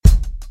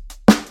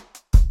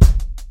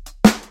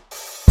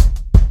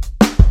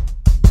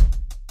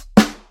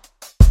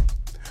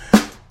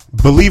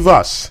Believe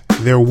us,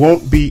 there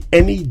won't be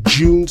any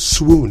June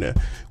swoon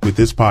with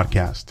this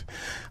podcast.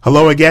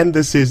 Hello again,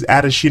 this is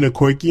Adeshina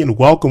Koiki, and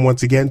welcome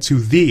once again to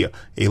the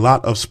A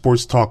Lot of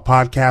Sports Talk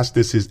podcast.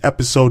 This is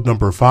episode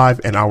number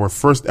 5 and our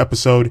first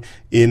episode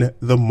in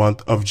the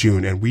month of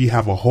June. And we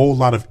have a whole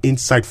lot of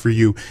insight for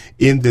you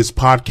in this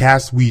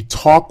podcast. We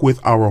talk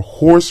with our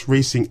horse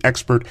racing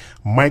expert,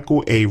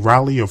 Michael A.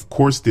 Rowley. Of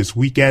course, this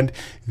weekend,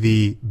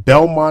 the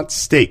Belmont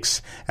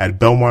Stakes at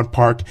Belmont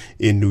Park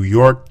in New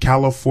York,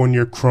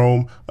 California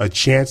Chrome, a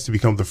chance to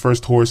become the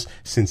first horse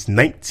since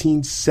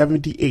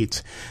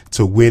 1978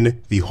 to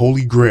win the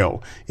Holy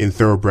Grail in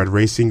thoroughbred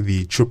racing,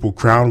 the Triple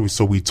Crown.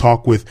 So we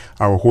talk with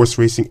our horse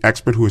racing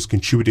expert who has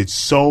contributed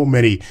so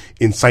many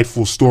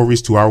insightful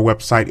stories to our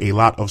website,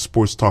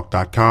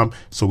 alotofsportstalk.com.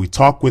 So we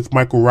talk with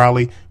Michael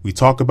Rowley. We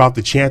talk about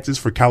the chances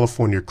for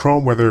California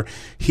Chrome, whether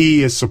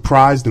he is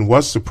surprised and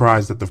was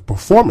surprised at the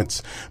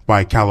performance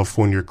by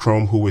California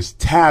Chrome, who was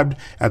tabbed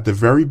at the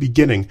very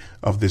beginning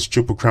of this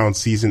Triple Crown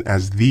season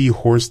as the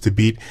horse to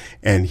beat,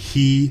 and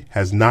he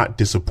has not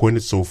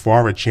disappointed so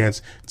far. A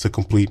chance to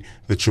complete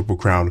the Triple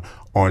Crown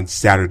on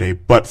Saturday.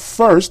 But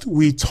first,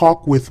 we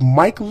talk with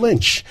Mike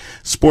Lynch,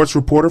 sports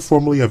reporter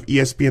formerly of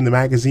ESPN the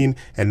magazine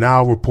and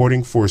now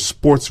reporting for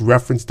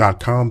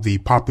sportsreference.com, the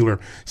popular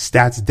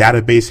stats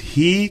database.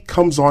 He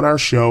comes on our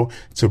show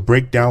to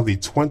break down the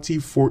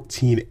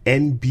 2014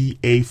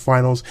 NBA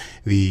Finals,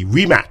 the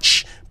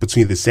rematch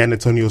between the San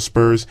Antonio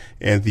Spurs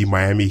and the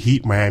Miami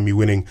Heat, Miami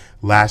winning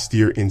last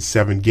year in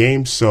 7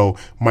 games. So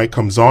Mike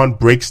comes on,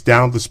 breaks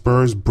down the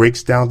Spurs,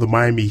 breaks down the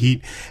Miami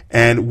Heat,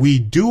 and we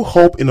do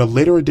hope in a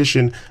later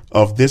edition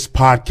of this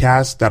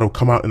podcast that'll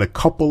come out in a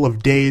couple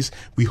of days,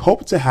 we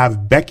hope to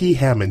have Becky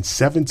Hammon,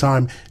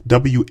 7-time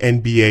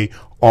WNBA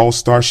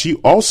All-Star. She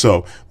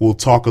also will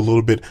talk a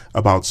little bit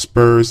about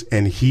Spurs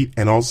and Heat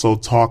and also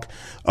talk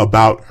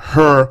about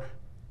her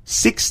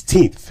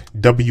 16th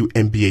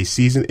WNBA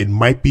season. It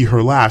might be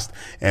her last,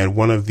 and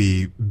one of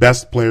the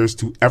best players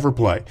to ever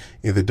play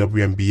in the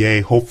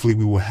WNBA. Hopefully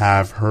we will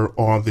have her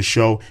on the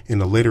show in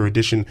a later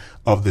edition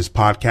of this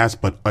podcast.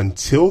 But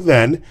until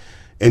then,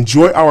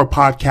 enjoy our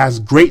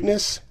podcast,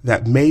 Greatness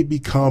That May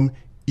Become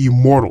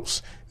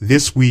Immortals,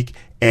 this week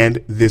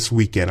and this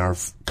weekend. Our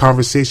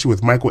conversation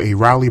with Michael A.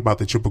 Rowley about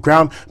the Triple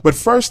Crown. But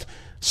first,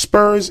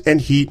 Spurs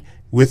and Heat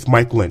with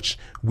Mike Lynch.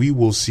 We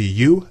will see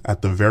you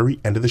at the very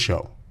end of the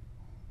show.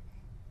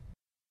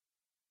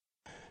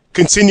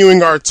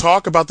 Continuing our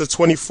talk about the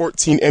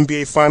 2014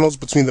 NBA Finals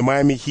between the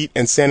Miami Heat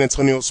and San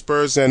Antonio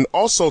Spurs, and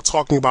also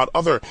talking about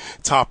other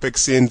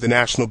topics in the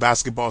National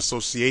Basketball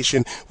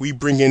Association, we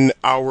bring in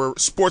our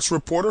sports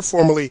reporter,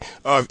 formerly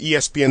of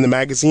ESPN the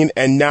magazine,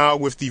 and now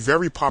with the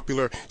very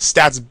popular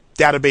stats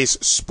database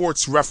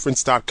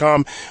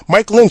sportsreference.com.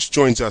 Mike Lynch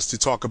joins us to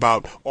talk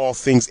about all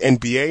things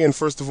NBA. And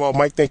first of all,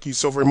 Mike, thank you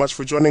so very much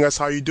for joining us.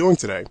 How are you doing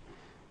today?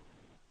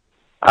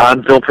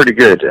 I'm doing pretty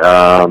good.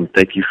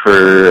 Thank you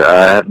for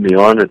having me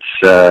on.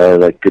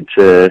 It's good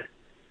to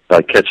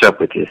catch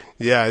up with you.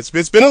 Yeah, it's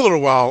been a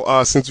little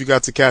while since we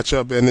got to catch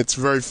up, and it's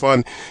very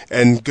fun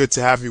and good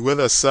to have you with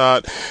us.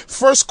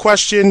 First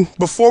question,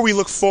 before we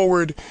look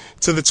forward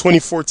to the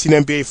 2014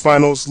 NBA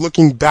Finals,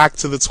 looking back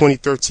to the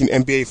 2013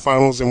 NBA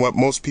Finals, and what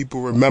most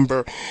people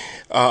remember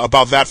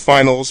about that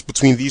finals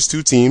between these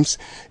two teams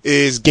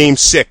is Game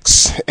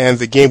 6 and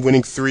the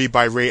game-winning 3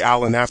 by Ray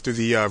Allen after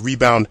the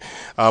rebound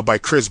by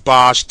Chris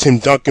Bosh. Tim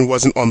Duncan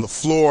wasn't on the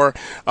floor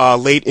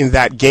late in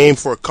that game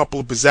for a couple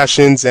of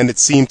possessions, and it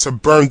seemed to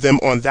burn them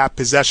on that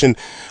possession.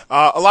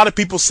 A lot of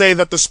people say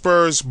that the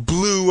Spurs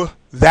blew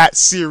that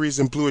series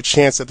and blew a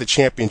chance at the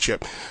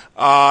championship.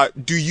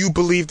 Do you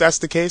believe that's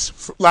the case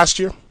for last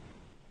year?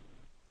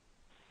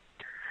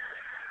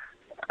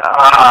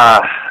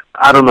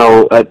 I don't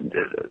know.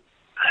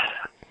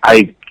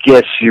 I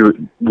guess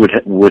you would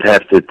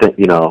have to think,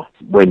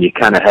 when you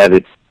kind of have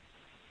it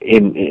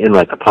in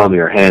like the palm of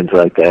your hands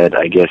like that,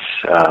 I guess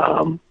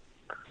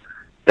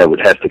that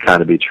would have to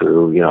kind of be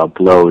true.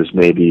 Blow is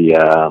maybe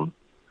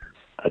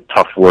a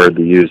tough word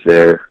to use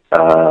there,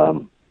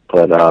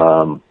 but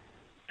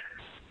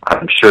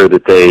I'm sure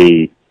that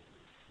they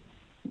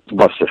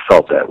must have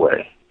felt that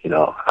way.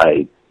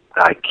 I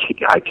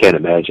can't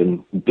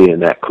imagine being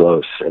that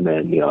close, and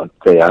then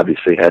they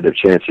obviously had their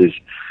chances.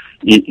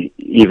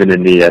 Even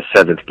in the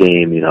 7th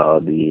game,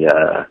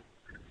 the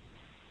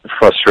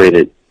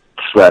frustrated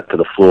slap to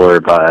the floor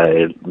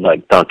by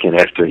Duncan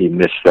after he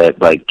missed that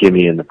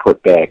gimme in the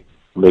putback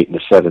late in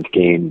the 7th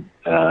game.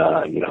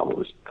 It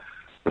was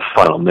the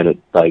final minute,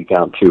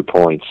 down 2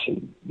 points,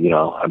 and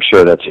I'm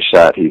sure that's a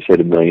shot he's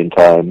hit a million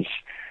times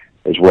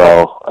as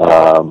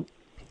well.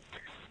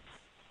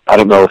 I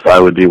don't know if I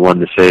would be one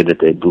to say that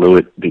they blew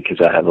it, because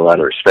I have a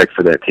lot of respect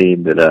for that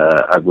team, but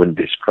I wouldn't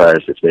be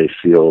surprised if they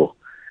feel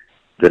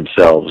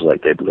themselves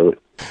like they blew it.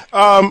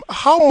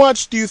 How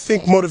much do you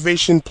think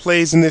motivation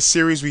plays in this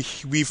series?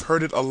 We've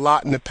heard it a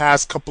lot in the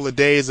past couple of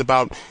days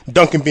about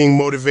Duncan being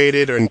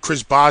motivated, and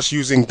Chris Bosh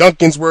using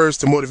Duncan's words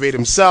to motivate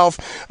himself.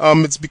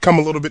 It's become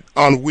a little bit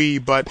ennui,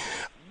 but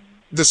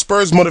the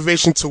Spurs'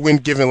 motivation to win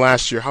given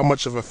last year, how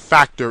much of a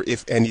factor,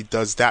 if any,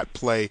 does that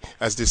play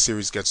as this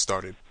series gets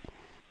started?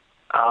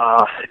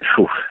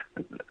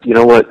 You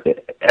know what?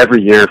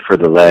 Every year for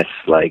the last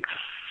like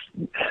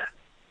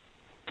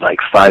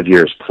 5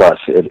 years plus,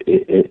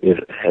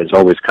 it has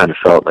always kind of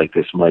felt like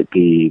this might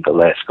be the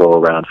last go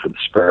around for the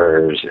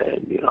Spurs,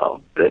 and you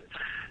know that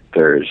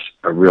there's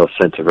a real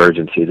sense of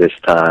urgency this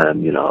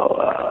time. You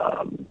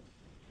know,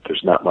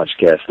 there's not much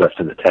gas left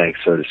in the tank,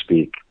 so to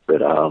speak.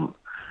 But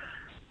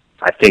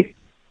I think,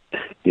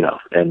 you know,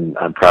 and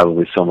I'm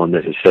probably someone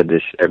that has said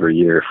this every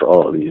year for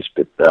all of these,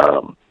 but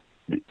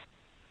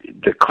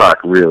the clock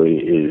really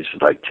is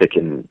like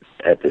ticking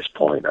at this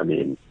point. I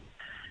mean,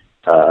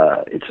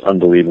 it's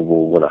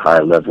unbelievable what a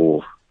high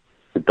level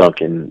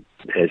Duncan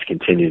has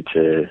continued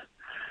to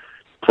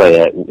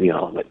play at, you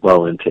know, like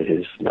well into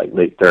his like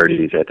late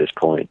 30s at this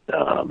point.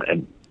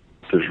 And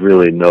there's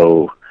really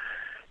no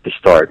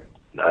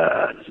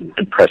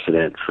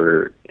precedent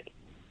for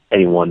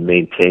anyone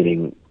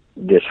maintaining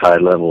this high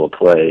level of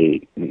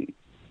play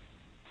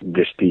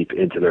this deep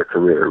into their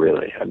career,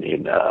 really. I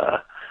mean,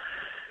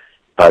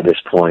 by this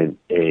point,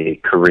 a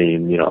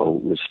Kareem, you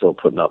know, was still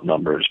putting up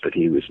numbers, but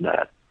he was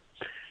not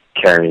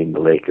carrying the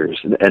Lakers.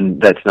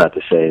 And that's not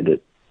to say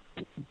that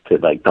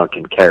like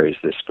Duncan carries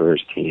this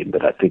Spurs team,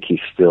 but I think he's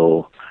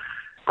still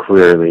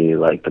clearly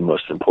like the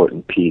most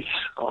important piece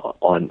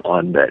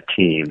on that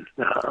team.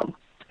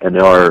 And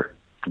they are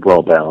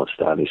well balanced,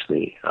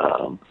 obviously.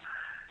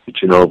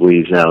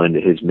 Ginobili is now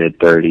into his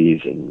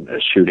mid-30s, and a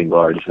shooting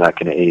guard is not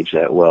going to age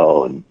that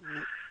well. And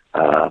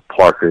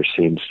Parker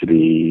seems to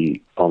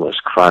be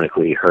almost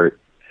chronically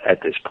hurt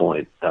at this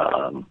point.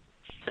 The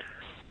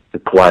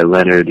Kawhi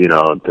Leonard, you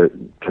know,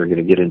 they're going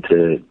to get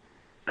into,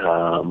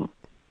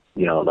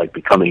 you know, like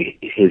becoming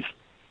his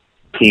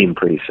team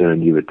pretty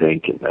soon, you would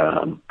think.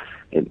 And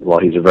while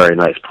he's a very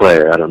nice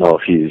player, I don't know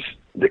if he's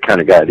the kind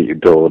of guy that you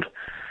build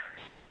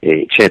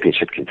a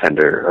championship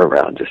contender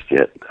around just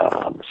yet.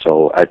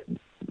 So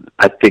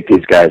I think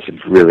these guys have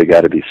really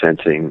got to be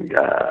sensing,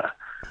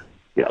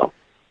 you know,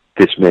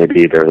 this may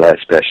be their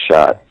last best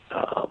shot.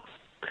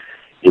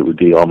 It would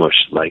be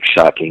almost like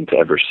shocking to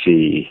ever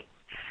see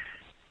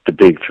the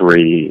big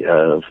three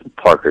of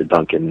Parker,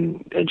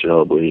 Duncan, and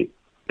Ginobili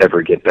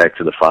ever get back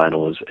to the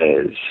finals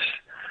as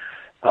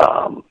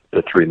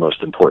the three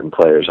most important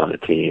players on the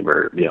team,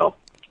 or, you know,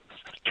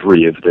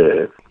 three of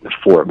the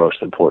four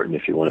most important,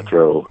 if you want to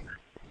throw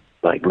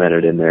like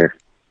Leonard in there.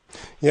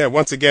 Yeah,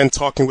 once again,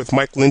 talking with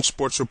Mike Lynch,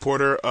 sports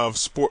reporter of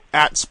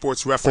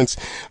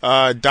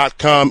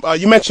sportsreference.com.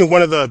 You mentioned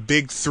one of the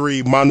big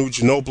three, Manu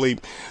Ginobili.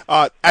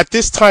 At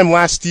this time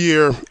last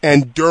year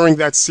and during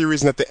that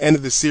series and at the end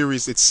of the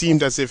series, it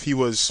seemed as if he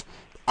was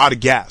out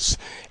of gas.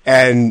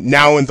 And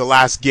now in the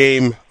last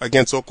game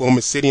against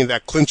Oklahoma City in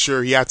that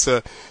clincher, he had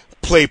to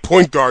play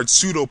point guard,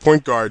 pseudo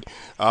point guard,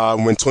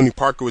 when Tony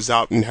Parker was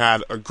out, and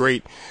had a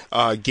great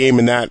game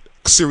in that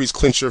series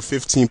clincher,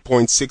 15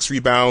 points, 6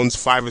 rebounds,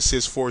 5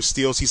 assists, 4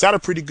 steals. He's had a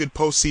pretty good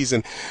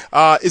postseason.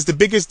 Is the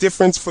biggest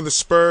difference for the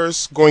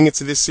Spurs going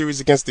into this series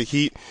against the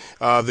Heat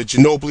the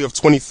Ginobili of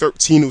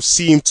 2013, who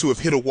seemed to have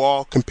hit a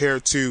wall,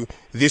 compared to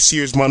this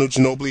year's Manu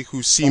Ginobili,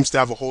 who seems to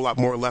have a whole lot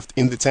more left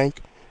in the tank?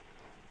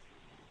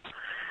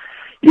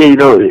 Yeah, you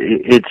know,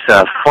 it's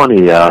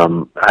funny.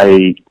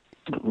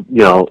 You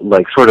know,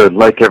 like sort of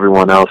like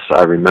everyone else,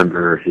 I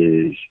remember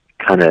his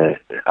kind of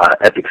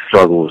epic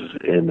struggles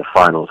in the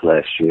finals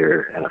last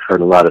year, and I've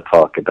heard a lot of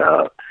talk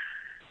about,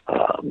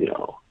 you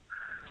know,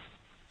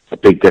 a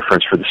big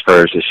difference for the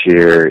Spurs this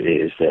year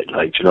is that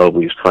like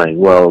Ginobili's playing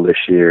well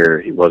this year.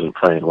 He wasn't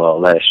playing well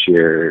last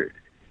year,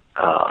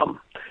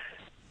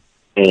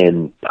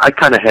 and I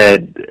kind of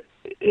had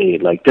a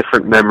like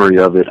different memory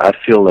of it. I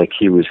feel like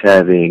he was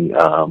having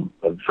a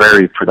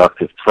very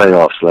productive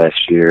playoffs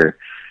last year,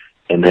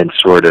 and then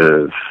sort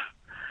of,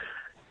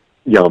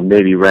 you know,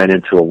 maybe ran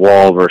into a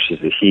wall versus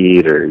the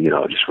Heat, or, you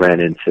know, just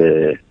ran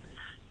into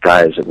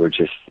guys that were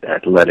just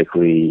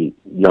athletically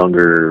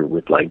younger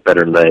with like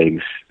better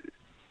legs,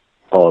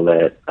 all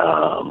that.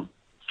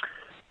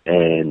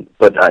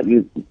 But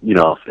you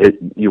know,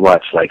 you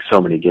watch like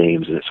so many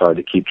games, and it's hard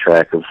to keep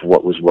track of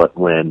what was what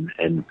when.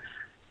 And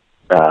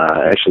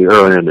actually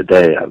earlier in the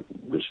day, I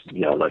was,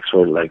 you know, like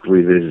sort of like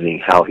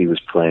revisiting how he was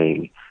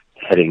playing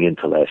heading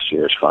into last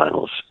year's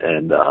finals,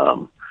 and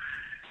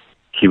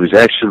he was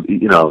actually,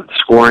 you know,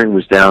 scoring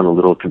was down a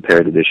little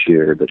compared to this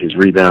year, but his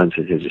rebounds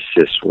and his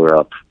assists were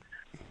up.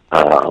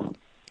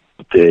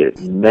 The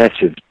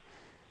massive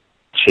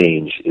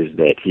change is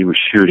that he was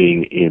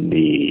shooting in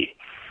the,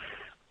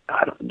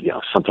 you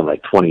know, something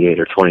like 28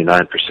 or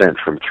 29%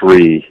 from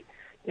three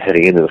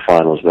heading into the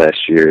finals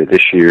last year.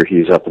 This year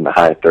he's up in the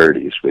high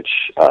 30s, which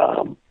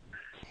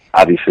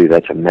obviously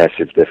that's a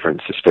massive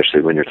difference,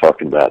 especially when you're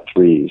talking about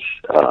threes.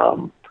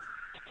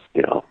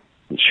 You know,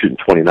 shooting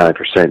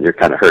 29%, you're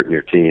kind of hurting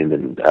your team.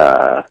 And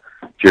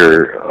if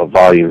you're a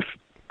volume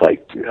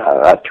like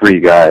a three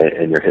guy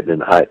and you're hitting in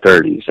the high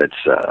 30s, that's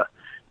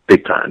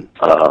big time.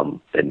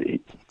 And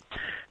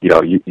you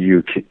know,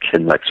 you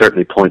can like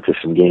certainly point to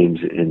some games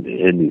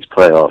in these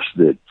playoffs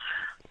that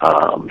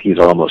He's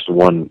almost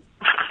won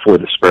for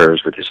the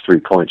Spurs with his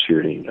 3-point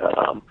shooting.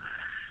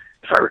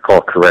 If I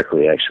recall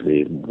correctly,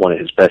 actually, one of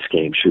his best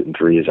games shooting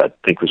threes, I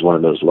think, was one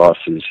of those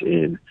losses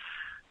in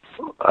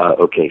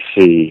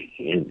OKC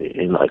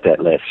in like that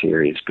last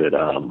series. But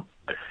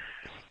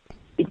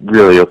it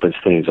really opens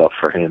things up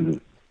for him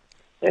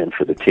and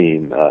for the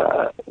team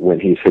when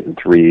he's hitting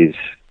threes.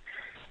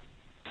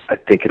 I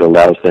think it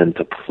allows them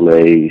to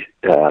play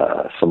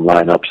some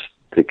lineups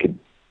that could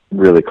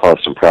really cause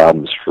some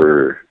problems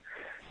for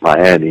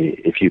Miami.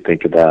 If you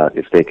think about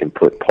if they can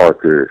put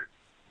Parker,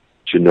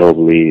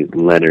 Ginobili,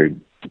 Leonard,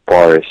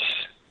 Boris,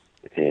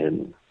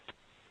 and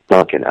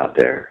Duncan out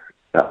there.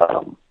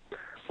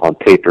 On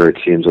paper, it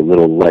seems a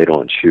little light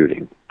on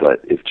shooting,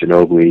 but if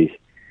Ginobili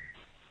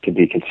can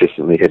be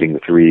consistently hitting the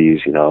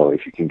threes,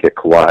 if you can get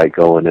Kawhi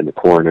going in the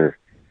corner,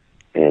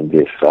 and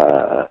if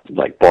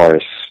like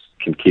Boris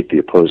can keep the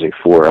opposing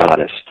four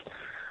honest,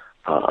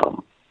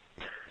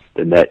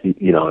 then that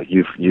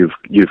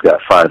you've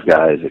got 5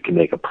 guys that can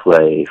make a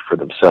play for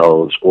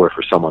themselves or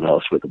for someone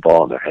else with the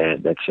ball in their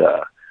hand. That's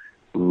a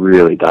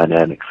really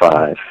dynamic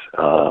 5,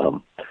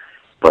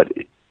 but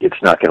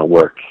it's not going to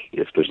work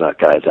if there's not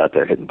guys out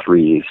there hitting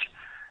threes.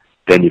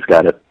 Then you've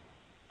got to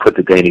put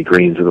the Danny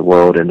Greens of the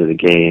world into the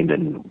game,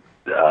 and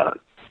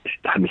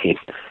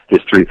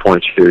his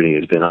 3-point shooting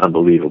has been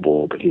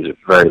unbelievable, but he's a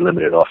very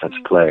limited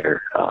offensive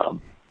player.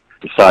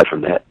 Aside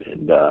from that,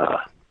 and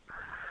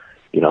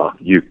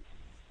you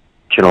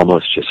can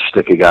almost just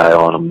stick a guy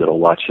on him that'll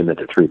watch him at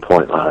the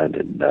 3-point line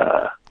and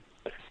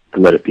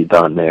let it be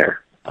done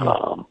there.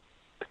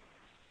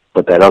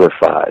 But that other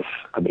 5,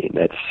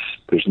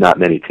 there's not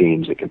many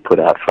teams that can put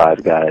out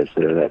 5 guys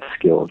that are that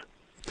skilled.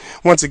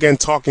 Once again,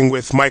 talking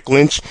with Mike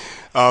Lynch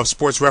of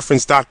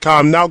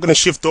SportsReference.com. Now going to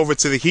shift over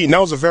to the Heat. And that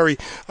was a very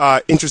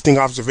interesting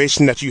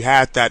observation that you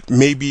had, that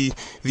maybe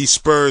the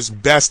Spurs'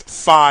 best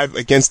 5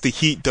 against the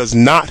Heat does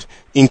not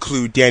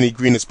include Danny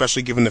Green,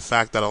 especially given the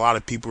fact that a lot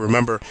of people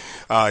remember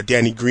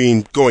Danny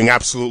Green going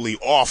absolutely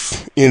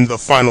off in the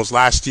finals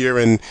last year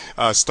and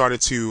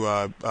started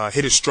to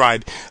hit his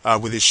stride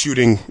with his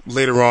shooting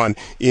later on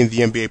in the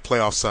NBA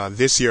playoffs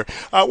this year.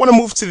 I want to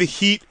move to the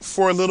Heat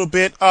for a little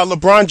bit.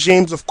 LeBron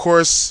James, of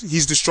course,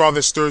 he's the straw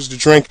that stirs the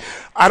drink.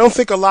 I don't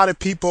think a lot of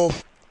people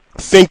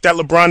think that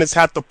LeBron has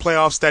had the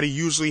playoffs that he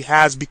usually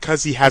has,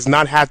 because he has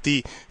not had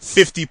the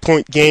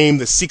 50-point game,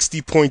 the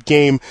 60-point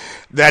game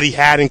that he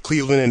had in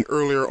Cleveland and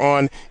earlier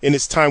on in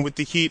his time with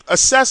the Heat.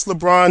 Assess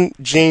LeBron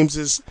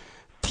James's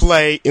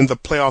play in the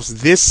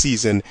playoffs this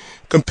season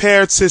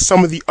compared to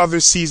some of the other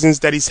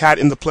seasons that he's had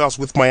in the playoffs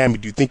with Miami.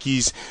 Do you think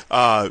he's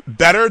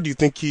better? Do you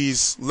think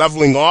he's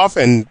leveling off?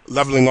 And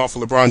leveling off for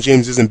LeBron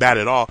James isn't bad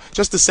at all.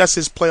 Just assess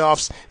his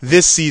playoffs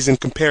this season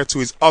compared to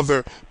his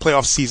other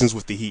playoff seasons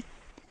with the Heat.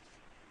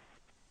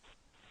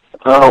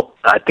 Well,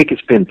 I think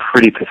it's been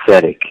pretty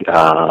pathetic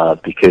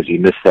because he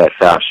missed that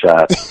foul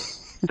shot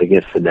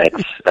against the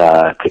Nets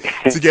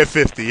to get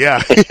 50.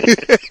 Yeah.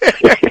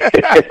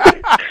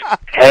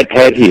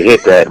 had he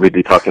hit that, we'd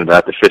be talking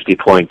about the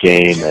 50-point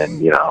game,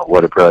 and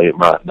what a brilliant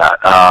run.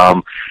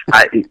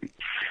 I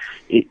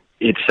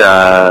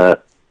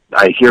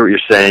hear what you're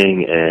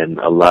saying, and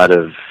a lot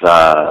of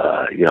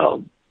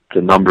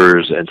the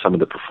numbers and some of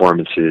the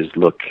performances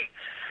look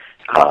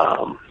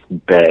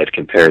bad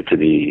compared to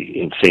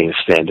the insane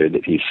standard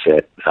that he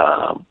set.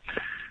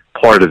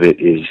 Part of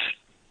it is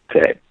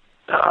that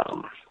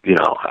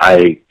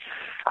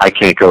I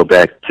can't go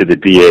back to the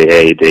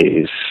BAA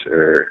days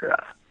or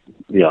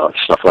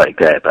stuff like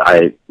that.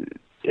 But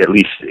at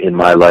least in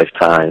my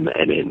lifetime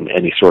and in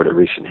any sort of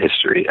recent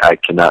history, I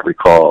cannot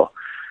recall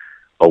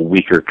a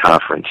weaker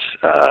conference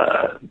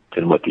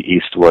than what the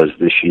East was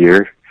this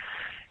year.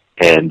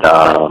 And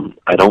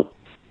I don't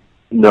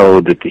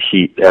know that the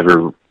Heat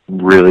ever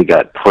really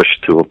got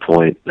pushed to a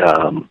point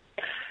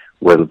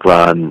where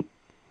LeBron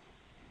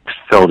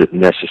felt it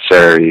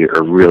necessary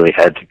or really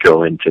had to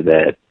go into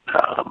that,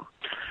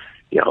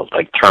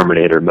 like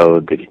Terminator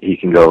mode that he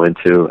can go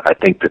into. I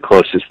think the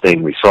closest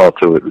thing we saw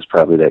to it was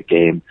probably that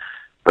game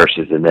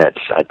versus the Nets.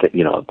 I think,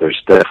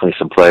 there's definitely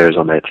some players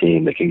on that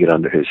team that can get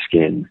under his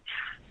skin.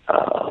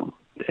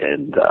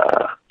 And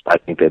I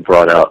think they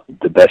brought out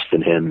the best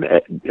in him.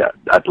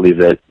 I believe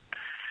that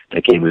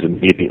game was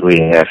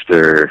immediately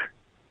after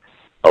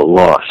a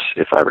loss,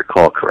 if I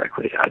recall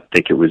correctly. I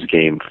think it was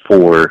game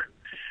 4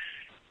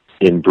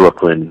 in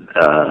Brooklyn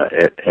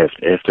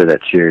after that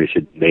series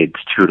had made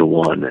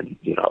 2-1, and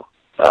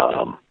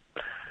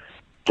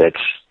that's,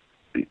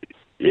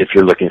 if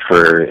you're looking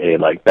for a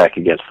back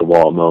against the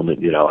wall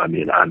moment,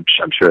 I'm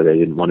sure they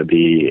didn't want to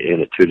be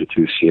in a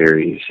 2-2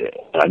 series.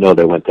 I know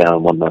they went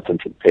down 1-0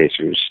 to the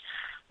Pacers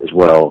as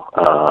well,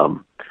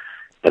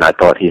 and I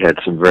thought he had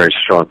some very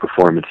strong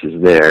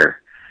performances there.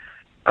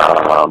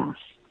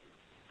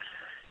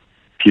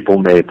 People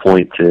may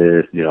point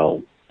to,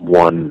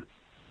 one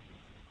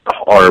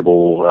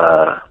horrible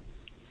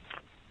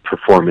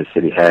performance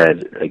that he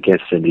had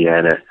against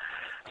Indiana.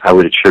 I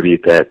would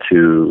attribute that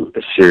to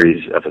a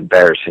series of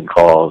embarrassing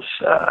calls,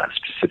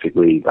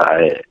 specifically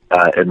by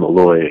Ed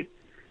Malloy,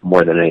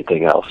 more than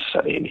anything else.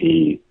 I mean,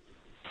 he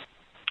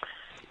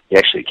he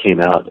actually came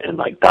out and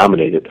like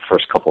dominated the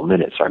first couple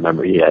minutes. I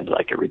remember he had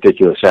like a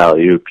ridiculous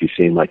alley-oop. He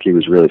seemed like he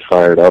was really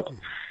fired up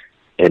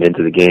and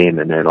into the game,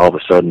 and then all of a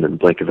sudden, in the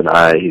blink of an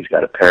eye, he's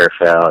got a pair of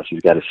fouls.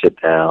 He's got to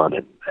sit down,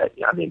 and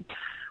I mean,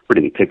 where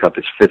did he pick up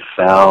his fifth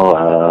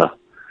foul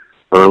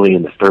early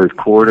in the third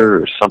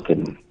quarter or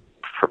something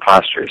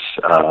preposterous?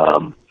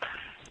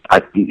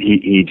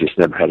 He just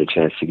never had a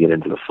chance to get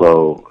into the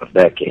flow of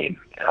that game,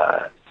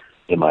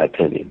 in my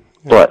opinion.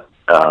 But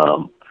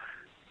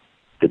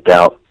the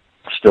doubt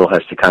still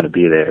has to kind of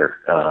be there,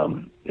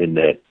 in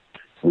that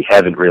we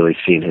haven't really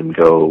seen him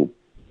go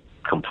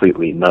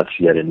completely nuts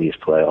yet in these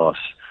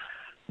playoffs.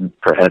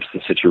 Perhaps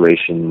the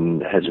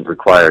situation hasn't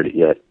required it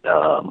yet,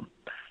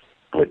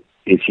 but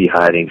is he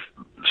hiding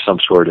some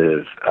sort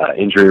of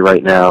injury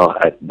right now?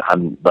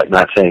 I'm like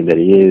not saying that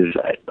he is,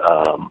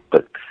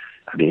 but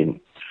I mean,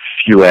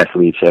 few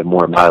athletes have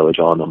more mileage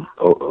on them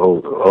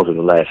over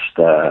the last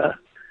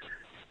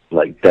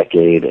like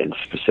decade, and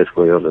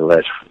specifically over the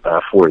last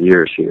 4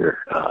 years here,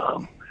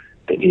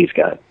 than he's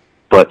got.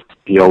 But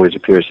he always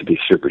appears to be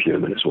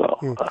superhuman as well.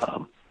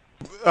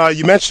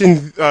 You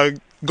mentioned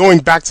going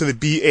back to the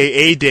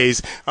BAA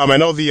days. I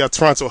know the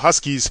Toronto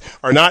Huskies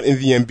are not in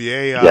the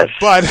NBA, yes.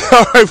 but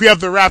we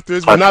have the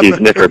Raptors. Huskies,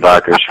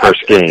 Knickerbockers,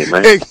 first game,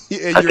 right?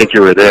 I think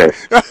you were there.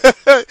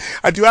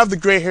 I do have the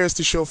gray hairs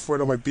to show for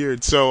it on my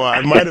beard, so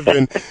I might have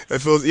been.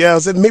 If it was, I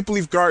was at Maple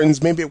Leaf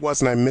Gardens. Maybe it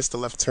wasn't. I missed the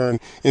left turn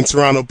in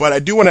Toronto. But I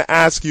do want to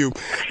ask you.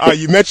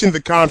 You mentioned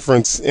the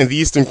conference and the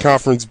Eastern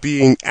Conference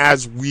being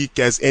as weak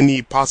as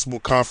any possible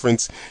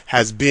conference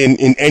has been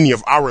in any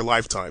of our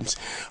lifetimes.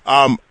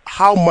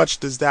 How much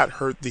does that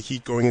hurt the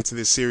Heat going into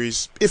this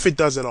series, if it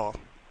does at all?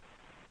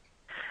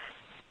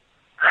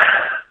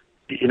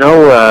 You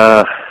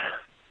know,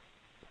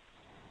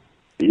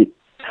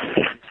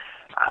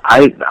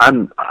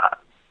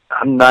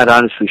 I'm not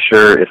honestly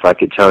sure if I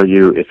could tell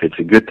you if it's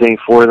a good thing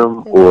for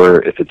them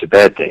or if it's a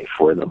bad thing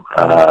for them.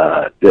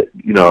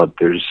 You know,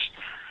 there's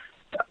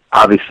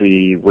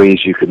obviously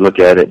ways you could look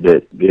at it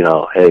that, you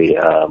know, hey,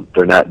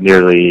 they're not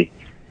nearly,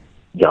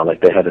 you know,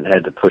 like they haven't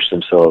had to push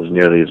themselves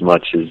nearly as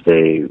much as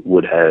they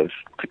would have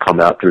to come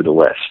out through the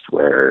West,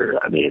 where,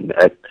 I mean,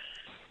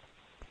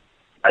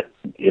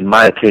 in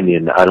my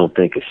opinion, I don't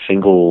think a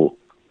single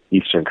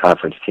Eastern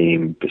Conference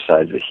team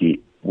besides the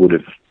Heat would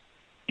have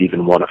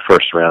even won a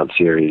first-round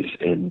series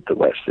in the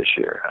West this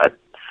year.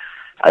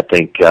 I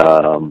think,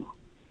 you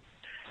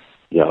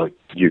know,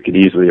 you could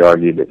easily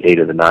argue that 8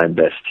 of the 9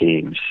 best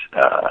teams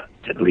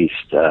at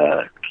least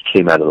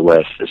came out of the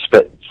West.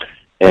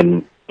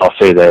 And I'll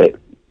say that,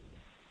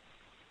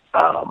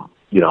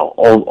 you know,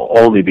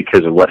 only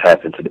because of what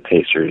happened to the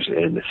Pacers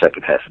in the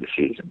second half of the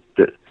season.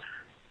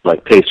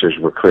 Like, Pacers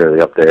were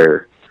clearly up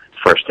there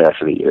first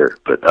half of the year,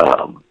 but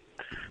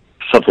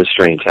something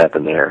strange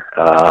happened there.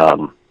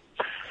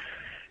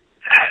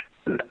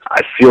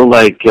 I feel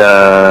like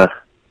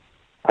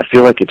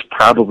it's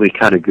probably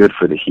kind of good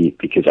for the Heat,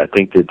 because I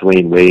think that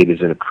Dwayne Wade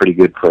is in a pretty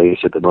good place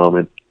at the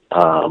moment,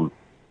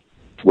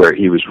 where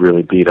he was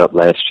really beat up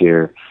last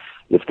year.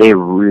 If they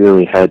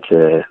really had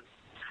to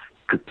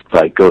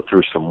like go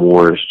through some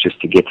wars just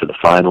to get to the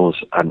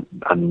finals, I'm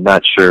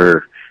not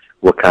sure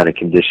what kind of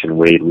condition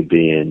Wade would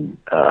be in.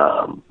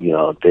 You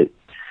know, that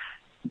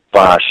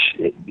Bosh,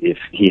 if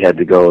he had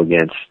to go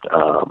against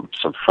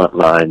some front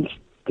lines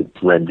that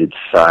blended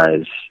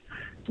size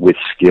with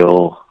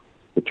skill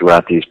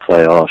throughout these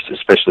playoffs,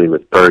 especially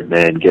with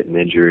Birdman getting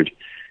injured,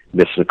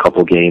 missing a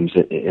couple games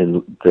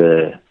in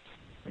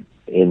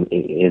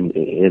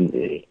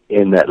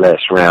that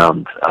last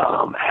round.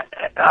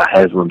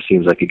 Haslam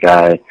seems like a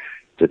guy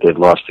that they've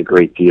lost a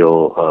great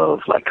deal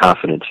of like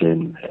confidence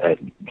in at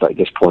like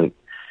this point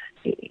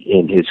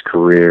in his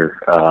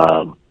career.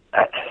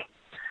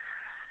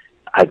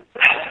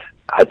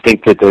 I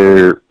think that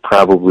they're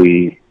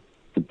probably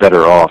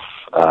better off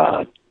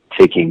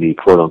taking the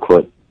quote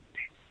unquote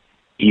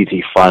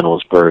easy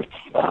finals berth,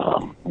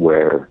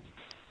 where,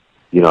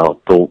 you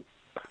know, they'll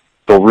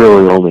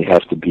really only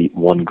have to beat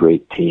one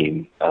great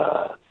team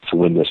to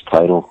win this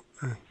title,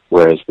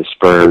 whereas the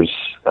Spurs,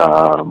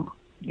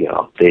 you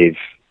know, they've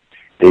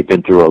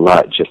been through a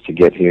lot just to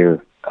get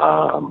here.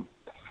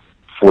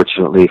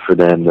 Fortunately for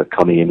them, they're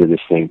coming into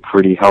this thing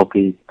pretty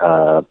healthy,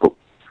 but,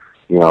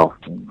 you know,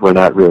 we're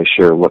not really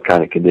sure what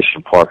kind of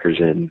condition Parker's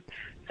in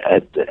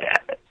at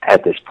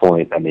this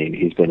point. I mean,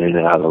 he's been in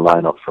and out of the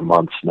lineup for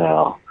months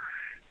now.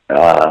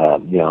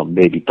 You know,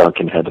 maybe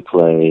Duncan had to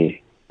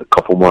play a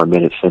couple more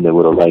minutes than they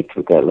would have liked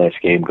with that last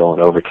game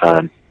going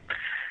overtime.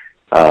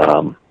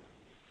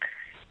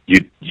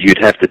 You'd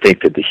have to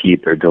think that the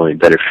Heat are doing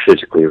better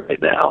physically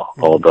right now,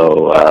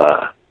 although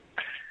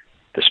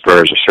the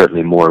Spurs are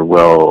certainly more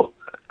well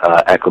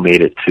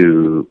acclimated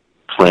to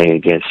playing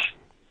against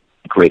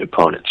great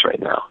opponents right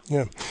now.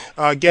 Yeah.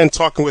 Again,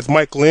 talking with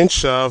Mike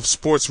Lynch of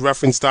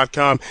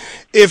SportsReference.com.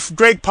 If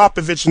Greg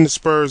Popovich and the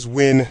Spurs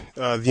win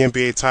the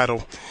NBA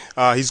title,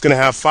 he's going to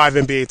have 5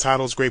 NBA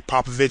titles. Greg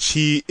Popovich,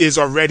 he is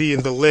already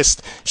in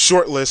the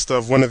short list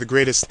of one of the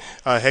greatest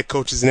head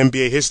coaches in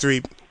NBA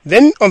history.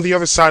 Then on the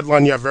other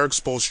sideline, you have Eric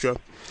Spoelstra.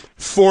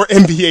 4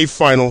 NBA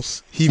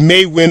Finals. He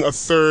may win a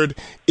third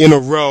in a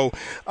row.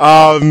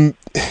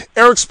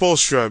 Eric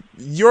Spoelstra,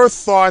 your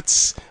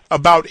thoughts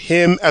about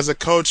him as a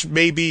coach,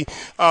 maybe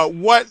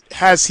what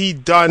has he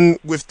done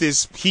with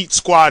this Heat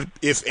squad,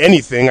 if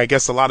anything? I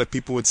guess a lot of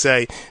people would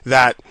say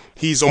that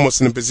he's almost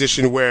in a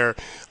position where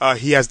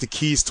he has the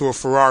keys to a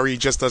Ferrari,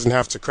 just doesn't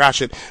have to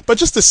crash it. But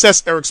just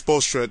assess Eric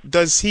Spoelstra.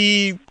 Does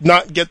he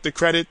not get the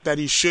credit that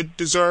he should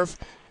deserve?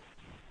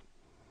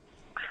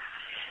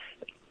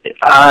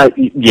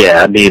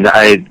 Yeah, I mean,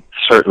 I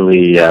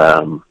certainly,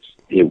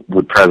 it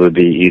would probably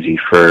be easy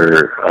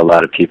for a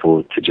lot of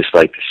people to just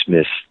like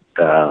dismiss,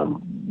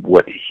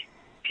 what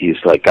he's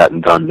like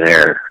gotten done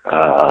there.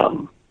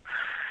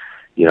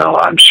 You know,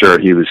 I'm sure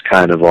he was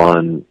kind of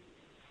on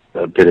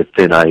a bit of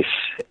thin ice,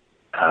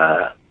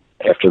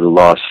 after the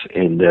loss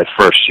in the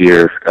first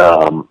year.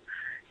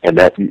 And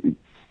that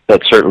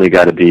certainly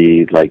got to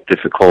be like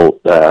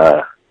difficult,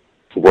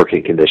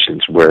 working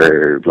conditions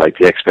where like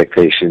the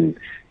expectation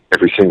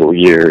every single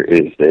year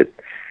is that,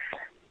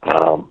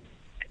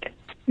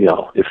 you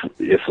know,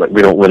 if like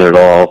we don't win at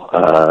all,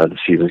 the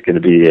season's going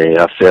to be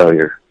a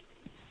failure.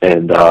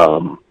 And,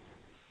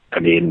 I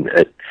mean,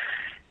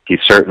 he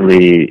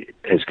certainly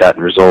has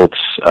gotten results.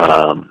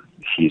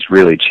 He's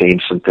really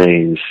changed some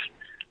things,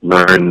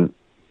 learned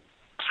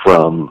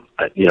from,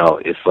 you know,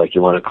 if like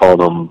you want to call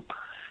them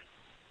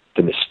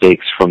the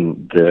mistakes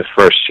from the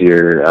first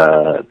year,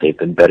 they've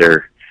been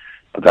better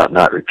about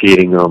not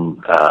repeating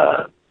them.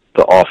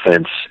 The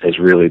offense has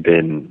really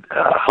been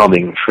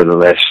humming for the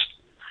last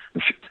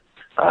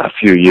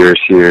few years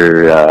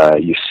here.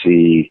 You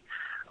see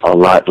a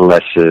lot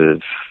less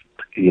of,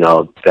 you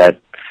know, that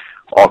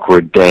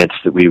awkward dance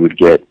that we would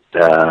get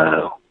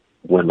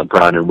when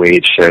LeBron and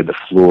Wade shared the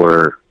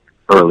floor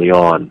early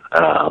on,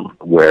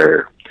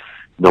 where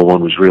no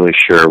one was really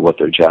sure what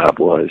their job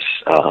was.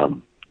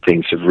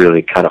 Things have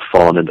really kind of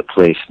fallen into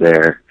place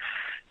there.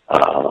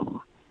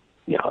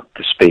 You know,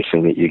 the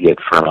spacing that you get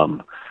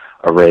from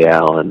Ray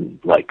Allen,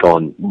 like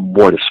going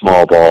more to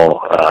small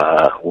ball,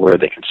 where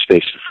they can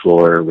space the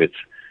floor with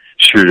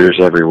shooters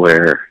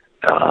everywhere.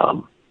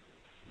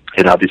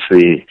 And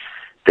obviously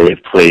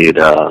they've played,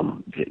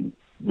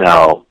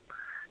 now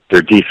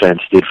their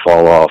defense did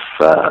fall off,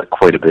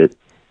 quite a bit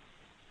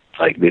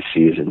like this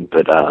season,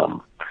 but,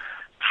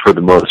 for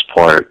the most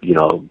part, you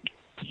know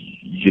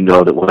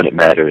that when it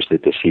matters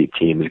that this Heat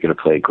team is going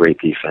to play great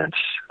defense.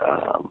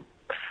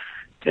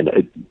 And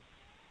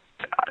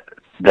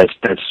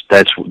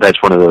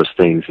that's one of those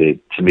things that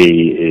to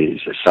me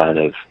is a sign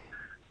of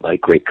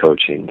like great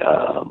coaching.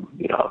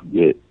 You know,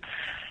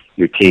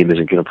 your team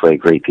isn't going to play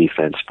great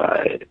defense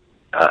by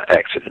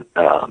accident.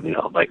 You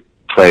know, like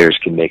players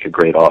can make a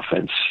great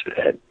offense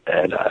at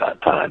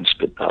times,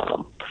 but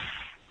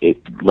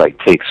it like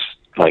takes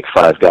like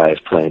 5 guys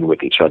playing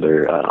with each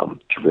other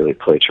to really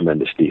play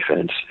tremendous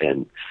defense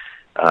and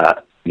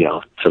you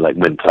know, to like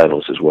win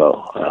titles as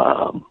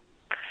well.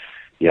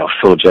 You know,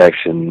 Phil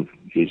Jackson,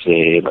 he's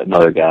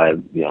another guy,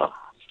 you know,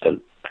 that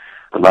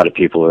a lot of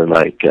people are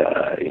like,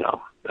 you know,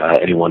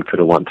 anyone could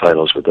have won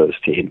titles with those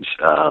teams,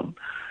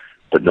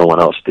 but no one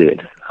else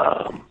did.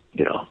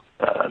 You know,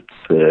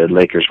 the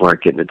Lakers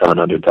weren't getting it done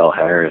under Del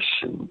Harris,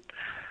 and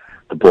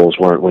the Bulls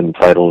weren't winning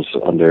titles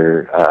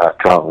under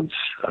Collins.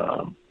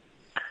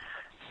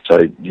 So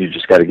you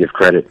just got to give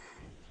credit.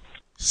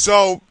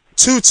 So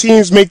 2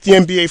 teams make the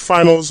NBA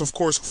Finals. Of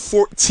course,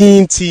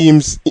 14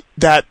 teams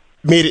that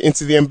made it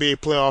into the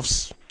NBA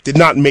playoffs did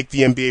not make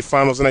the NBA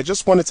Finals. And I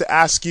just wanted to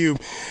ask you,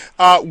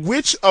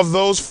 which of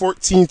those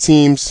 14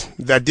 teams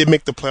that did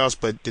make the playoffs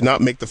but did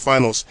not make the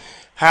Finals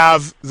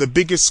have the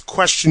biggest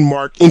question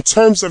mark in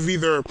terms of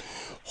either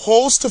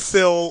holes to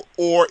fill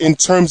or in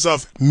terms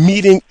of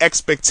meeting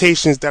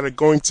expectations that are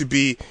going to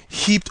be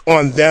heaped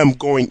on them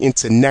going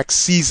into next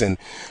season?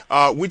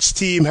 Which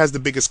team has the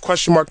biggest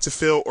question mark to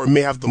fill or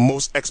may have the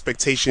most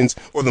expectations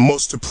or the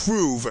most to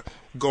prove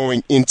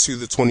going into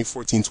the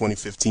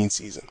 2014-2015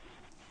 season?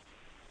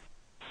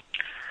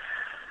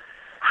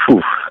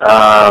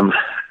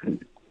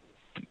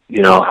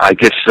 You know, I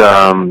guess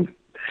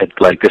at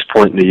like this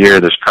point in the year,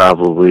 there's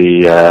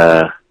probably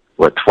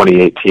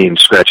 28 teams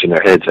scratching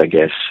their heads, I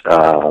guess.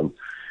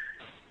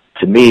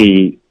 To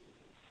me,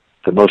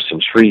 the most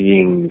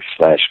intriguing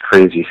 /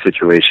 crazy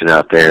situation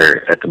out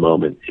there at the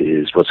moment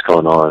is what's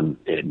going on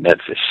in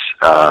Memphis.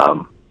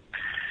 I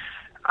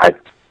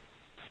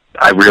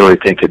really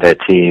think that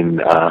team,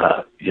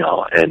 you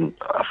know, and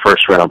a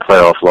first round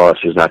playoff loss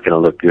is not going to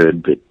look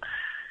good, but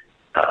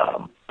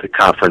the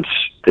conference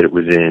that it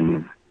was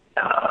in,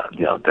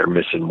 you know, they're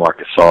missing Marc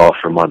Gasol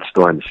for months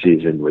during the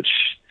season, which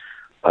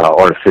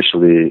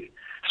artificially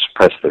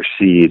suppressed their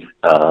seed.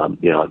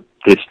 You know,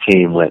 this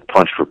team went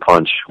punch for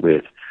punch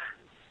with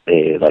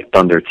a like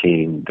Thunder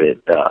team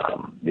that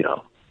you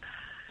know,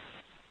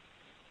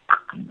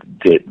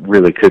 that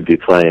really could be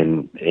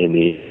playing in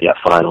the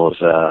finals,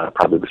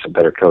 probably with some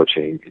better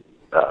coaching.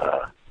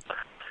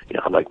 You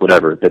know, like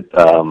whatever. But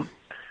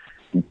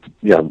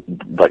you know,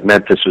 like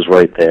Memphis was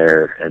right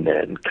there, and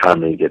then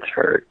Conley gets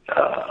hurt.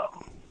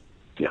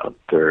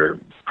 they're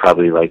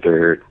probably like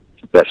their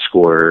best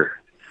scorer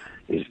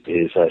is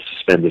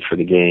suspended for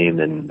the game,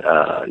 and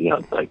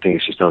like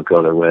things just don't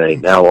go their way.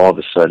 Now all of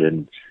a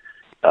sudden,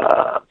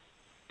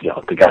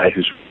 the guy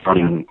who's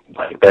running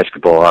like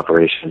basketball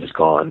operations is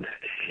gone,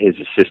 his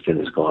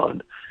assistant is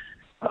gone,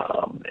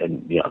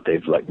 and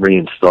they've like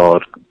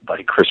reinstalled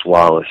like Chris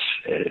Wallace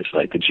as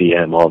like the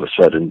GM. All of a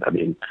sudden, I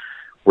mean,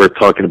 we're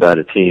talking about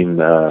a team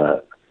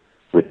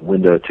with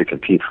window to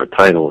compete for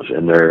titles,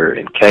 and they're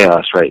in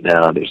chaos right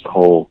now. There's the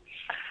whole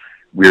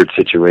weird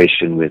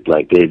situation with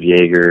like Dave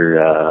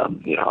Yeager,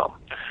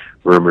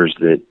 rumors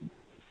that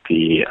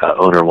the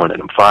owner wanted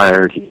him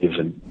fired. He gives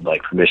him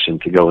like permission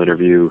to go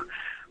interview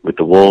with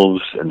the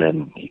Wolves, and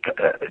then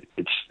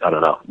I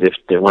don't know if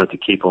they wanted to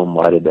keep him.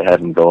 Why did they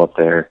have him go up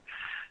there?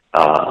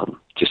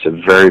 Just a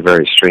very,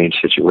 very strange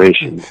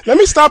situation. Let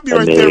me stop you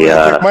right there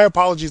real quick. My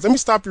apologies. Let me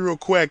stop you real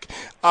quick.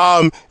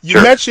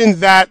 You mentioned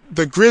that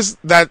the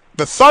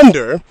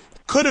Thunder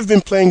could have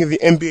been playing in the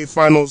NBA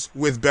Finals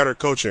with better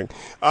coaching.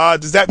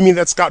 Does that mean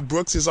that Scott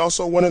Brooks is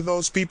also one of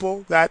those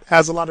people that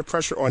has a lot of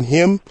pressure on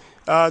him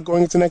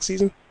going into next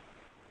season?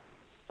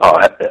 Oh,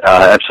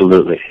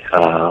 absolutely.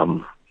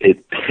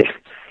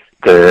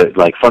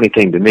 The funny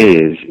thing to me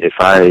is if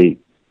I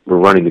were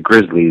running the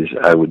Grizzlies,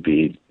 I would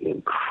be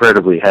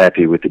incredibly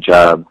happy with the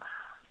job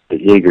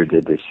that Yeager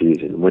did this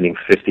season, winning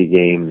 50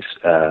 games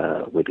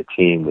with a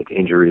team with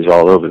injuries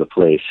all over the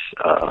place,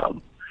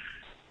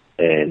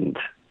 and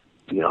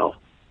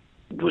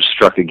was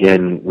struck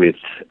again with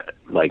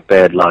like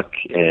bad luck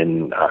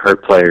and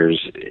hurt players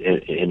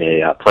in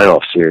a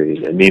playoff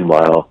series. And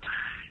meanwhile,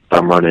 if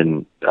I'm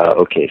running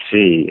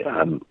OKC,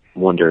 I'm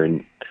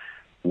wondering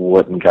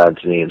what in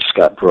God's name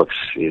Scott Brooks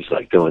is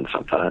like doing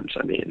sometimes.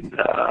 I mean,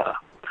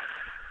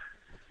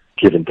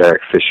 giving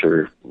Derek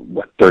Fisher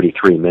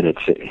 33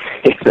 minutes in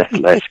that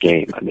last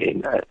game. I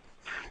mean,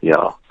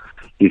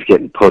 he's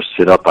getting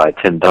posted up by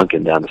Tim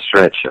Duncan down the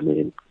stretch. I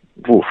mean,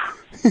 woof.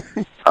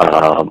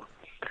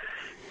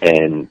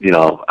 And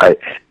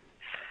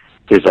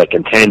there's like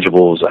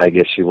intangibles. I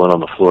guess you went on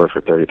the floor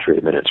for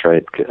 33 minutes,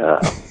 right?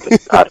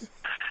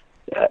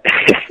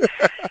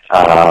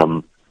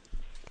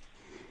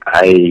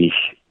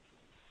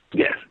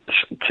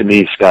 To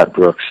me, Scott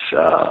Brooks,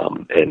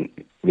 and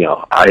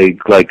I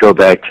like go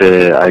back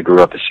to I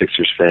grew up a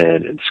Sixers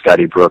fan, and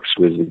Scotty Brooks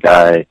was the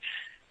guy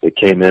that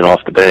came in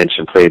off the bench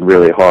and played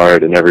really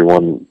hard, and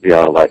everyone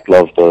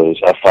loved those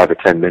 5 or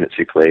 10 minutes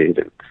he played.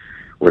 And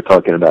we're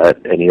talking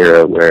about an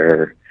era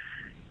where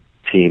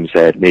teams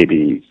had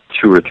maybe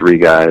 2 or 3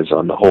 guys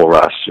on the whole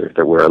roster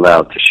that were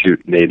allowed to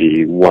shoot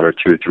maybe 1 or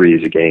 2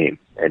 threes a game,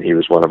 and he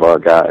was one of our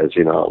guys.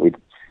 We'd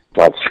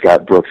watch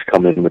Scott Brooks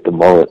come in with the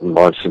mullet and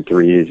launch some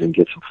threes and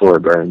get some floor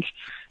burns,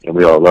 and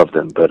we all loved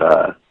him. But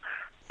I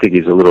think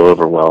he's a little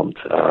overwhelmed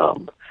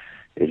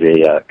as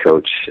a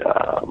coach.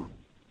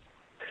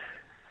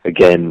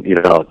 Again,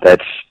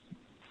 that's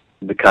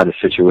the kind of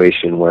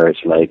situation where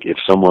it's like if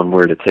someone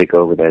were to take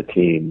over that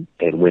team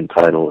and win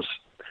titles,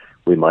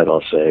 we might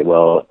all say,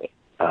 well,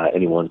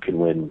 anyone can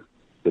win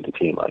with a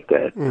team like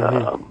that.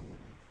 Mm-hmm.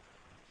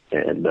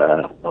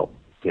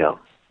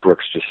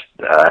 Brooks just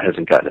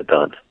hasn't gotten it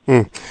done.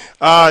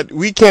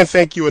 We can't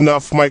thank you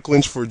enough, Mike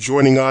Lynch, for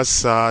joining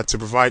us to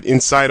provide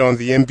insight on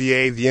the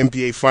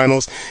NBA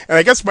Finals. And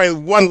I guess my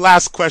one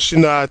last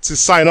question to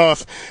sign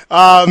off,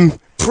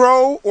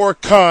 pro or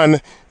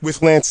con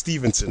with Lance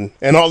Stevenson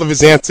and all of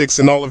his antics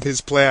and all of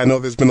his play? I know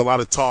there's been a lot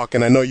of talk,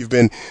 and I know you've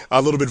been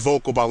a little bit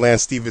vocal about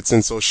Lance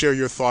Stevenson, so share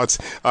your thoughts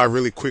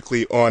really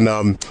quickly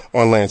on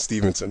Lance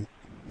Stevenson.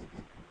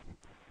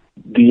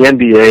 The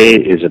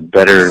NBA is a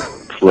better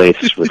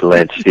place with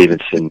Lance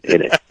Stevenson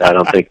in it. I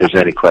don't think there's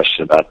any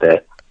question about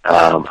that.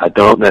 I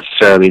don't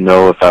necessarily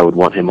know if I would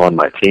want him on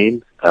my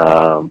team,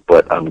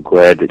 but I'm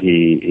glad that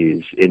he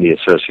is in the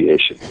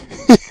association.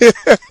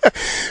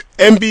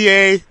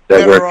 NBA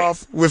better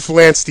off with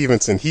Lance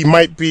Stevenson. He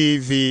might be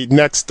the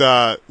next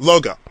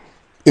logo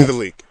in the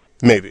league,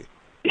 maybe.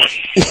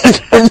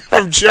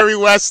 From Jerry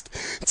West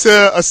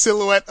to a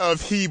silhouette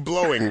of he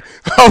blowing.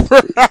 All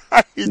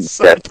right,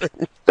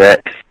 something.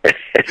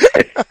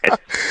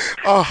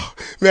 Oh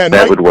man,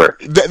 that would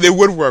work. It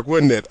would work,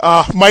 wouldn't it?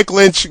 Mike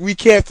Lynch, we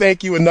can't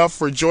thank you enough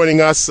for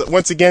joining us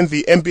once again.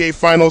 The NBA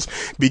Finals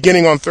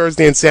beginning on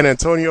Thursday in San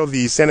Antonio.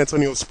 The San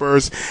Antonio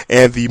Spurs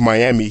and the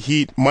Miami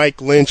Heat.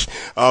 Mike Lynch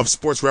of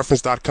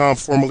SportsReference.com,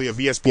 formerly of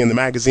ESPN the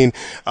magazine.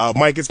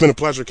 Mike, it's been a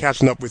pleasure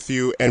catching up with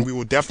you, and we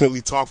will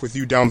definitely talk with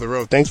you down the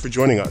road. Thanks for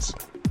joining us.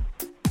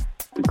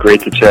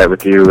 Great to chat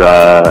with you,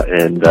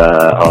 and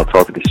I'll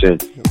talk with you soon.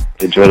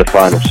 Enjoy the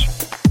finals.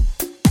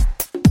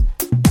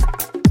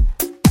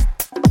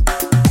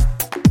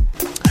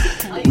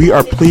 We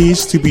are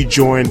pleased to be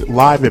joined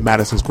live at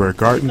Madison Square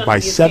Garden by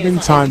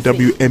 7-time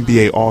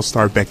WNBA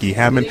All-Star Becky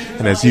Hammon.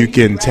 And as you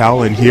can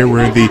tell and hear,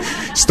 we're in the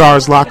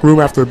Stars locker room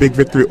after a big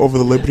victory over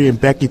the Liberty.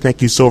 And Becky,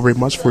 thank you so very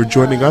much for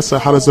joining us.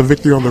 How does a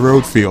victory on the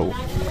road feel?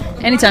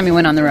 Anytime you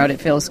win on the road, it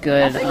feels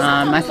good.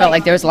 I felt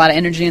like there was a lot of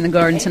energy in the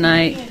Garden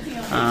tonight.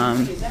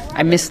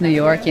 I miss New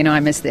York. I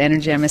miss the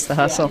energy. I miss the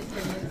hustle.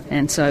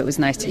 and so it was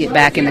nice to get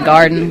back in the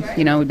Garden.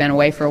 We've been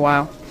away for a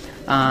while,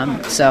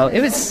 so it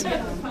was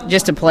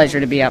just a pleasure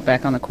to be out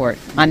back on the court,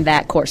 on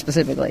that court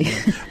specifically.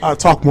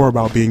 Talk more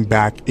about being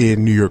back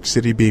in New York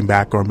City, being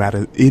back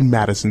in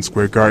Madison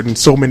Square Garden.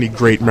 So many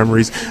great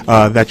memories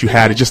that you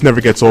had. It just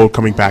never gets old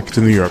coming back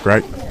to New York,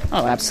 right?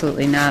 Oh,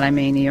 absolutely not. I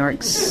mean, New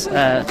York's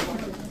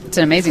it's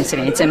an amazing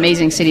city. It's an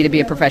amazing city to be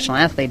a professional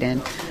athlete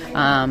in.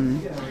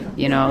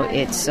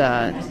 It's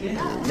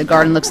the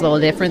Garden looks a little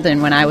different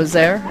than when I was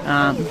there,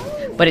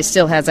 but it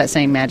still has that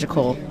same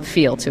magical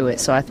feel to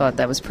it. So I thought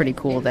that was pretty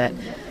cool that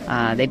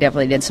they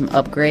definitely did some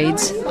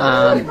upgrades,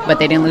 but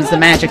they didn't lose the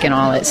magic in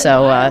all it.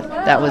 So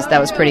that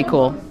was pretty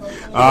cool.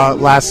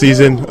 Last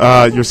season,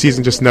 your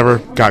season just never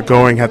got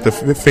going. Had the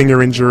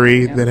finger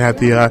injury, then had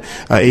the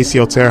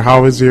ACL tear.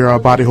 How is your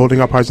body holding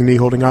up? How's your knee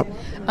holding up?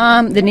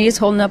 The knee is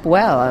holding up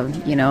well.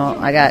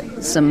 I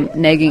got some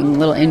nagging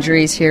little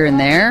injuries here and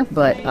there,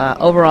 but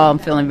overall I'm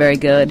feeling very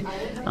good.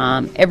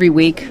 Every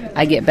week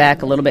I get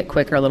back a little bit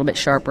quicker, a little bit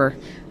sharper,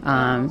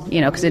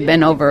 because it'd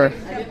been over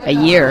a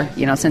year,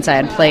 since I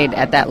had played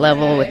at that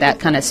level with that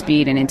kind of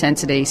speed and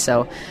intensity.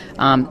 So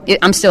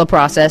I'm still a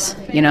process.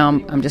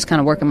 I'm just kind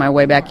of working my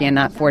way back in,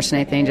 not forcing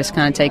anything, just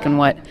kind of taking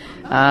what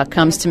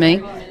comes to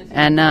me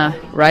and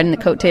riding the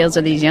coattails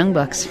of these young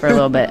bucks for a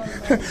little bit.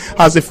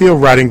 How's it feel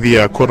riding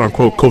the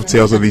quote-unquote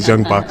coattails of these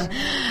young bucks?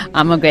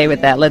 I'm okay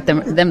with that. Let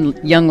them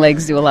young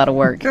legs do a lot of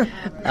work.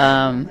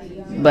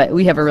 But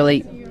we have a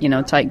really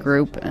tight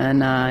group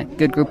and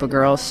good group of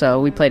girls,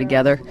 so we play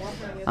together.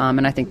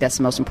 And I think that's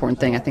the most important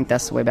thing. I think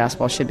that's the way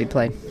basketball should be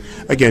played.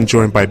 Again,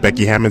 joined by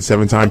Becky Hammond,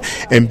 7-time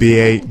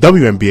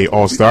WNBA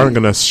All-Star. I'm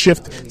going to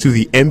shift to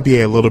the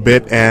NBA a little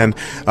bit. And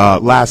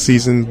last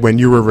season, when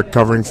you were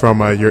recovering from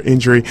your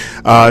injury,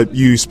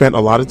 you spent a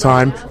lot of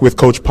time with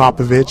Coach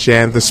Popovich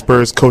and the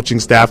Spurs coaching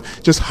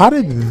staff. Just how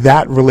did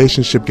that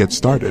relationship get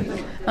started?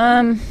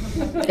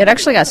 It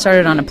actually got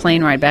started on a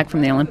plane ride back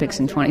from the Olympics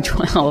in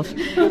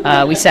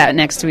 2012. We sat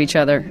next to each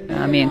other,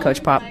 me and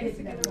Coach Pop.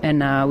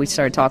 And we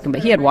started talking,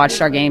 but he had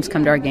watched our games,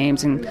 come to our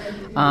games, and,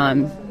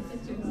 kind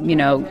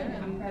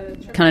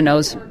of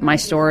knows my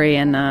story.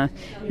 And it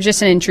was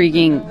just an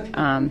intriguing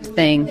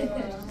thing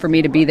for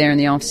me to be there in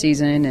the off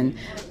season and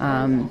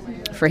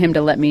for him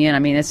to let me in. I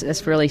mean,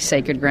 it's really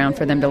sacred ground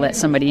for them to let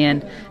somebody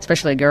in,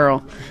 especially a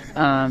girl.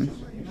 And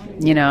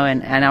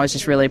I was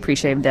just really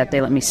appreciative that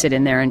they let me sit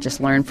in there and just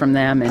learn from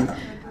them, and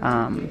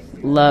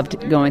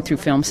loved going through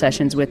film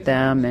sessions with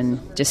them and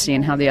just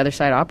seeing how the other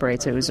side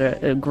operates. It was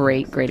a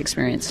great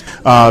experience.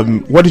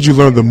 What did you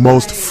learn the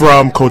most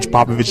from Coach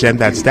Popovich and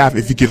that staff,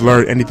 if you could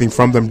learn anything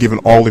from them given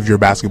all of your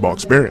basketball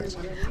experience?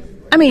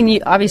 I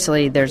mean,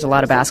 obviously there's a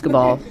lot of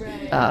basketball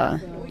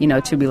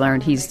to be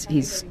learned.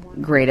 He's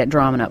great at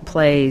drawing up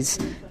plays,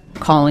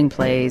 calling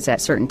plays at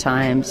certain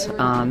times.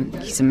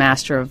 He's a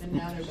master of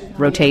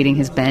rotating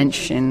his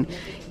bench and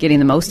getting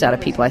the most out of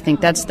people. I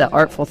think that's the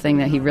artful thing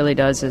that he really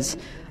does is,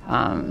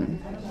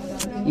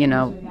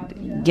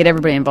 get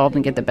everybody involved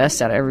and get the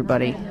best out of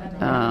everybody.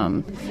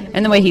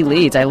 And the way he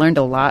leads, I learned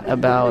a lot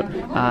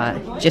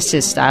about just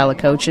his style of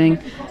coaching,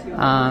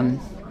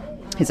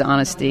 his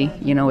honesty,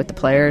 with the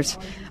players,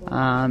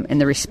 and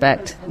the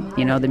respect,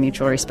 the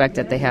mutual respect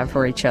that they have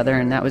for each other.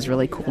 And that was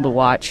really cool to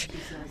watch,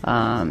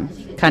 kind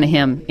of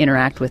him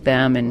interact with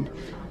them. And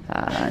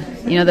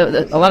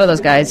a lot of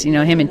those guys,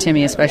 him and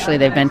Timmy especially,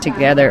 they've been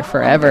together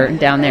forever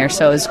down there.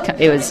 So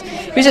it was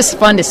just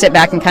fun to sit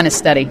back and kind of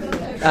study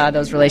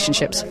those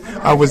relationships.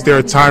 Was there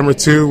a time or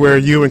two where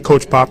you and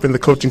Coach Pop and the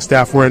coaching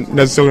staff weren't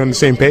necessarily on the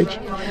same page?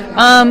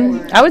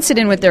 I would sit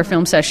in with their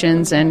film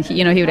sessions, and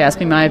he would ask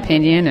me my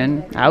opinion,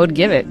 and I would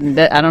give it.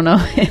 I don't know.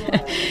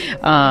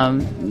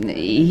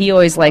 He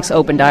always likes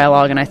open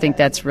dialogue, and I think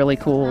that's really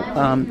cool.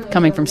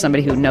 Coming from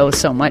somebody who knows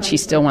so much, he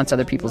still wants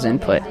other people's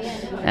input,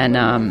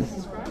 and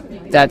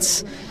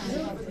that's,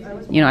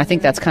 I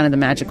think that's kind of the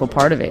magical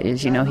part of it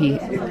is, he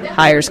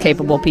hires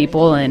capable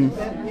people and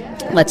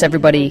lets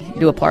everybody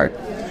do a part.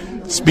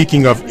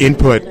 Speaking of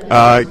input,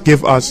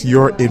 give us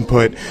your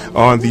input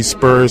on the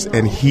Spurs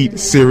and Heat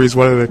series.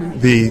 What are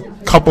the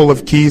couple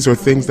of keys or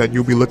things that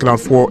you'll be looking out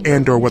for,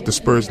 and or what the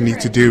Spurs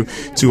need to do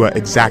to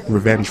exact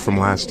revenge from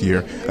last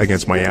year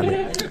against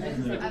Miami?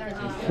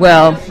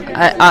 Well,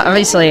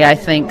 obviously I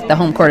think the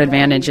home court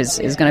advantage is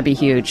going to be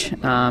huge.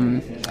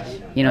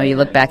 You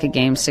look back at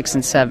games 6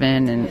 and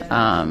 7,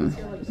 and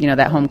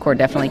that home court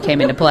definitely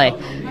came into play.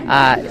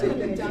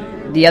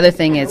 The other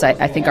thing is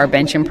I think our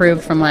bench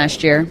improved from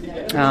last year.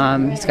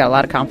 He's got a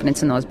lot of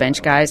confidence in those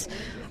bench guys.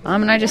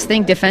 And I just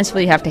think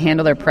defensively you have to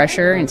handle their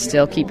pressure and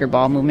still keep your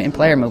ball movement and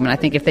player movement. I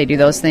think if they do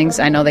those things,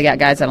 I know they got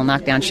guys that'll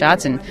knock down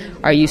shots and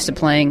are used to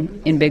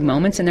playing in big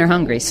moments, and they're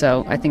hungry.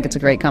 So I think it's a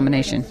great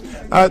combination.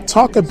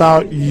 Talk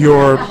about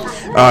your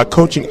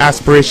coaching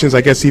aspirations,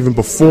 I guess even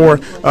before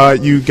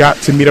you got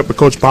to meet up with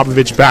Coach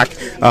Popovich back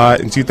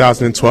in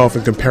 2012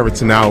 and compare it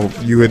to now.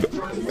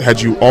 Had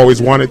you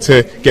always wanted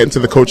to get into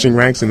the coaching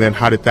ranks, and then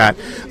how did that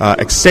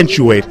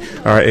accentuate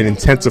and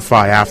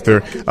intensify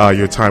after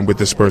your time with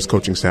the Spurs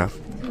coaching staff?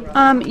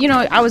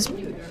 I was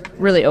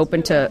really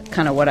open to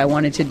kind of what I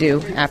wanted to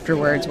do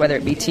afterwards, whether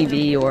it be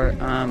TV or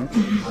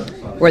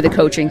the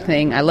coaching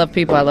thing. I love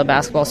people, I love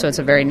basketball, so it's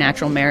a very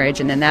natural marriage.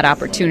 And then that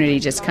opportunity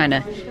just kind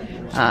of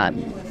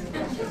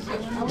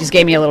just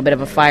gave me a little bit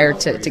of a fire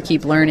to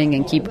keep learning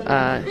and keep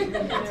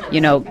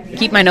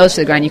my nose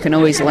to the ground. You can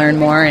always learn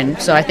more,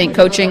 and so I think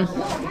coaching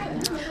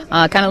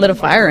kind of lit a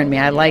fire in me.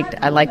 I liked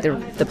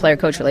the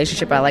player-coach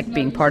relationship. I liked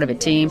being part of a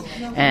team,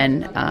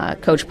 and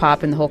Coach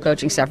Pop and the whole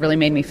coaching staff really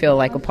made me feel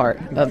like a part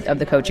of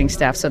the coaching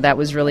staff. So that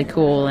was really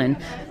cool, and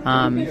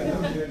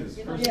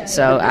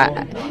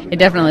it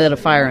definitely lit a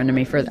fire under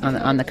me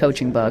on the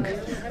coaching bug.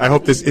 I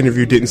hope this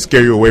interview didn't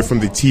scare you away from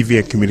the TV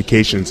and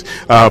communications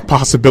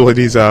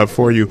possibilities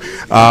for you.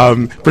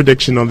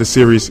 Prediction on the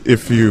series,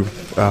 if you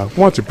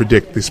want to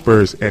predict the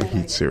Spurs and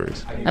Heat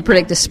series. I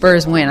predict the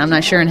Spurs win. I'm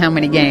not sure in how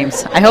many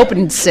games. I hope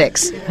in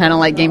 6. I don't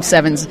like Game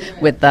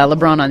 7s with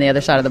LeBron on the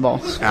other side of the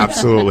ball.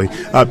 Absolutely.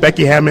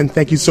 Becky Hammond,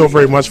 thank you so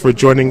very much for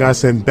joining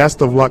us, and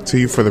best of luck to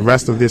you for the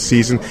rest of this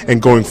season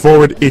and going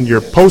forward in your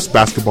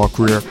post-basketball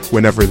career,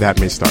 whenever that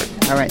may start.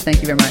 All right.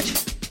 Thank you very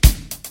much.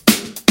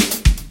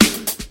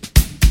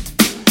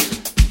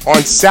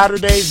 On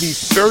Saturday, the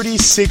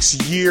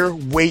 36-year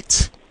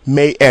wait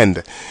may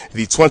end.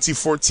 The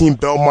 2014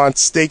 Belmont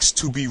Stakes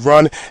to be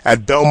run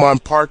at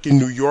Belmont Park in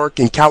New York,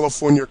 and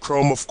California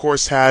Chrome, of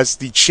course, has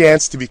the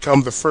chance to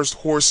become the first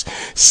horse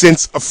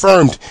since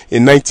affirmed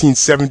in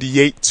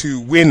 1978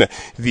 to win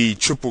the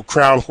Triple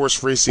Crown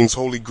Horse Racing's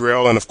Holy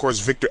Grail. And of course,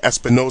 Victor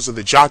Espinoza,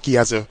 the jockey,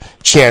 has a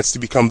chance to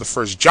become the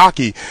first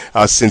jockey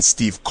since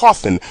Steve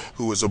Coffin,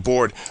 who was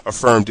aboard,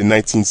 affirmed in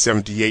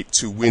 1978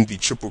 to win the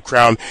Triple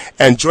Crown.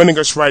 And joining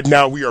us right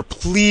now, we are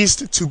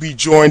pleased to be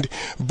joined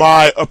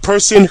by a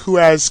person who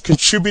has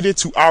contributed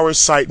to our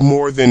site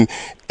more than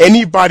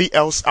anybody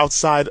else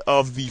outside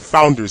of the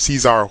founders.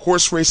 He's our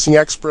horse racing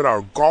expert,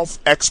 our golf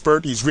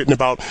expert. He's written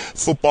about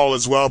football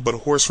as well, but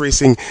horse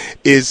racing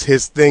is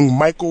his thing.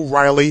 Michael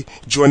Riley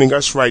joining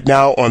us right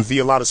now on the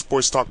A Lot of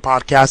Sports Talk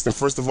podcast. And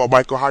first of all,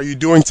 Michael, how are you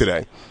doing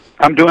today?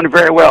 I'm doing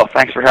very well.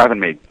 Thanks for having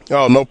me.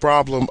 Oh, no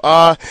problem.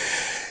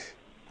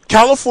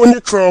 California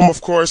Chrome,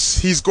 of course,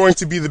 he's going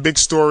to be the big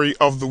story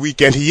of the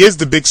weekend. He is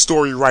the big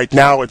story right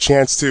now, a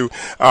chance to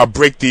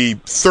break the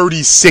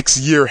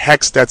 36-year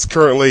hex that's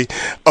currently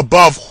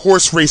above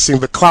horse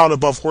racing, the cloud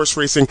above horse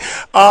racing.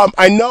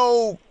 I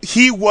know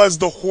he was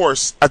the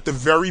horse at the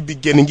very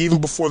beginning, even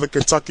before the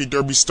Kentucky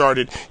Derby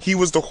started. He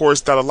was the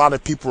horse that a lot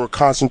of people were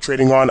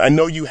concentrating on. I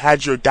know you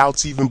had your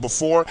doubts even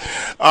before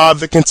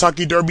the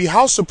Kentucky Derby.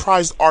 How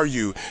surprised are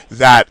you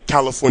that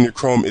California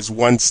Chrome is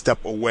one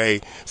step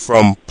away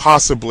from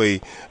possibly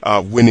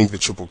winning the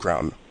Triple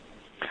Crown?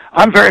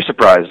 I'm very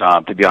surprised,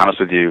 to be honest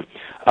with you.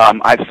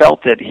 I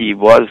felt that he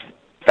was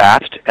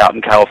fast out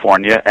in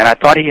California, and I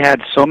thought he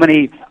had so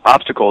many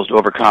obstacles to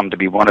overcome to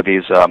be one of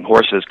these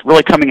horses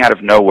really coming out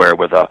of nowhere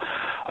with the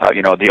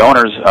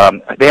owners,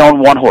 they own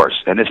one horse,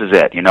 and this is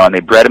it, and they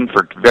bred him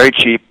for very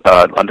cheap,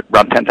 around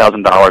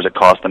 $10,000 it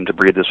cost them to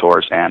breed this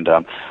horse, and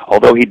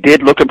although he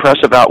did look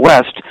impressive out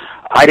west,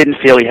 I didn't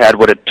feel he had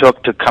what it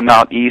took to come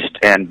out east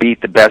and beat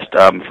the best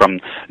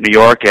from New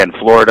York and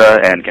Florida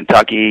and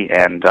Kentucky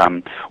and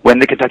win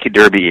the Kentucky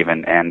Derby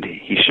even, and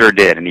he sure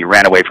did, and he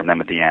ran away from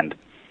them at the end.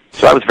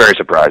 So I was very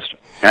surprised,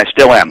 and I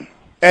still am.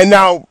 And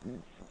now,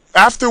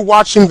 after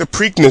watching the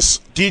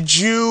Preakness, did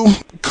you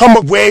come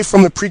away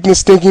from the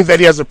Preakness thinking that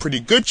he has a pretty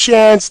good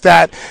chance,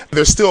 that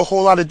there's still a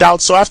whole lot of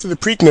doubt? So after the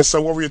Preakness,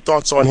 what were your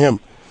thoughts on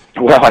him?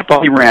 Well, I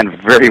thought he ran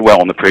very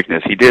well in the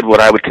Preakness. He did what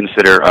I would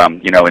consider,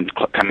 in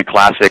kind of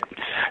classic,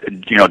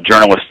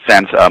 journalist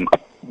sense, a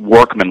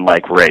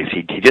workman-like race.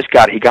 He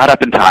got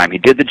up in time. He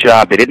did the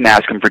job. They didn't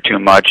ask him for too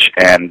much,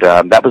 and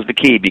that was the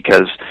key,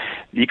 because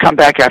you come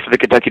back after the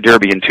Kentucky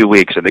Derby in 2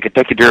 weeks, and the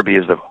Kentucky Derby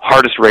is the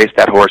hardest race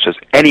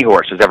any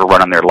horse has ever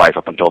run in their life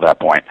up until that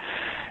point.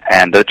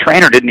 And the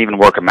trainer didn't even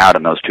work him out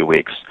in those 2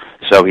 weeks.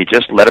 So he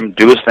just let him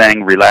do his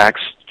thing,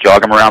 relax,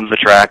 jog him around the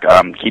track,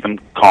 keep him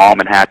calm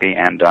and happy,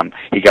 and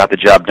he got the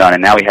job done.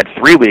 And now he had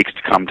 3 weeks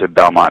to come to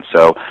Belmont.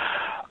 So,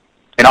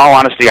 in all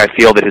honesty, I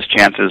feel that his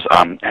chances,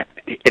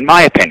 in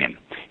my opinion,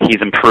 he's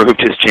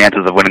improved his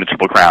chances of winning the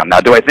Triple Crown.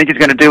 Now, do I think he's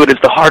going to do it?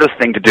 It's the hardest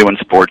thing to do in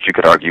sports, you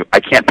could argue. I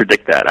can't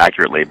predict that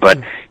accurately, but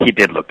he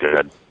did look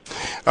good.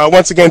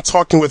 Once again,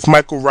 talking with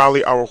Michael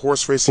Riley, our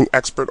horse racing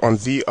expert on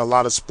the A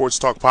Lot of Sports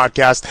Talk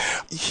podcast.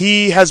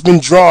 He has been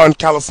drawn,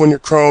 California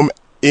Chrome,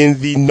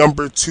 in the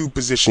number 2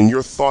 position.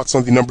 Your thoughts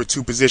on the number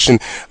 2 position?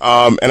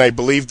 And I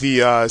believe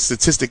the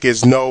statistic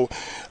is no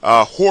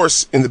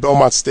horse in the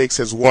Belmont Stakes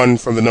has won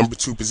from the number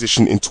 2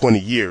 position in 20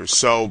 years.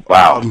 So,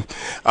 wow.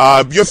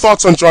 Your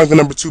thoughts on drawing the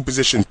number 2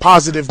 position?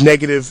 Positive,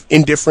 negative,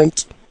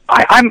 indifferent?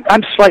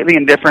 I'm slightly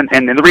indifferent,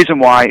 and the reason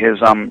why is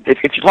if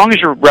as long as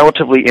you're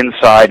relatively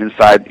inside,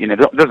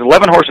 there's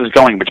 11 horses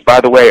going. Which, by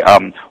the way,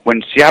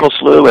 when Seattle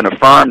Slew and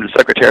Affirmed and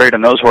Secretariat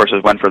and those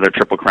horses went for their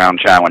Triple Crown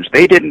challenge,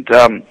 they didn't.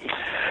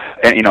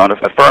 and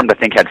affirmed, I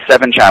think, had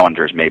 7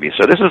 challengers maybe.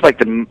 So this is like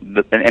and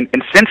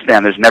since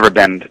then, there's never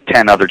been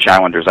 10 other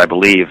challengers, I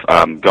believe,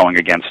 going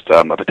against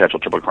a potential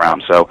Triple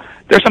Crown. So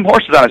there's some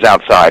horses on his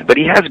outside, but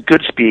he has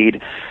good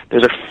speed.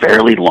 There's a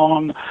fairly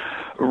long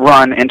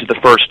run into the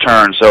first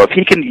turn, so if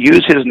he can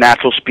use his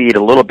natural speed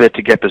a little bit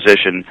to get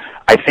position,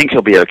 I think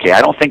he'll be okay.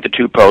 I don't think the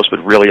 2 posts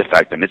would really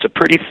affect him. It's a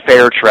pretty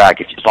fair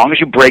track, as long as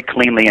you break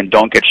cleanly and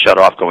don't get shut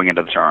off going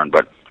into the turn,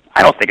 but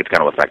I don't think it's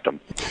going to affect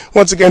him.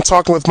 Once again,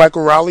 talking with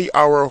Michael Rowley,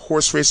 our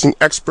horse racing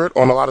expert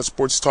on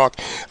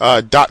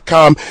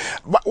ALOSTsportstalk.com.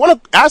 I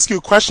want to ask you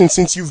a question,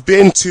 since you've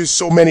been to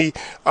so many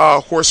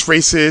horse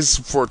races,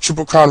 for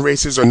Triple Crown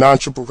races or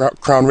non-Triple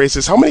Crown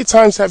races. How many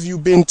times have you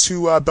been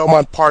to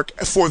Belmont Park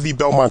for the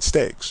Belmont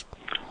Stakes?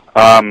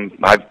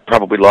 I've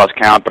probably lost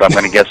count, but I'm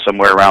going to guess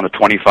somewhere around the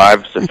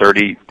 25 to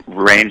 30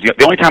 range.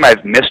 The only time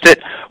I've missed it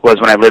was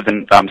when I lived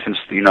in, since,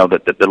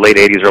 the late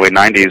 80s, early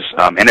 90s,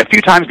 and a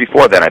few times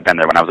before that I've been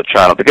there when I was a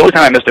child. But the only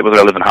time I missed it was when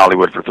I lived in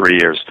Hollywood for 3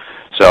 years.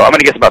 So I'm going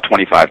to guess about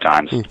 25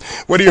 times.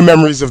 What are your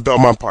memories of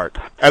Belmont Park,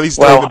 at least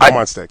during the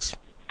Belmont Stakes?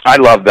 I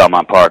love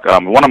Belmont Park.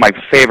 One of my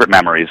favorite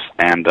memories,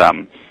 and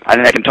I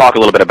think I can talk a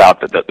little bit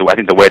about I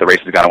think the way the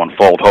race is going to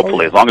unfold,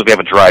 hopefully, as long as we have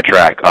a dry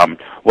track,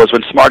 was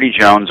when Smarty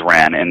Jones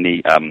ran in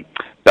the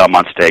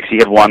Belmont Stakes. He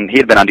had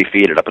been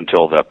undefeated up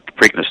until the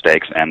Preakness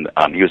Stakes, and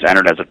he was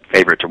entered as a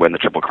favorite to win the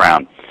Triple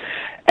Crown.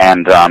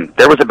 And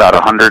there was about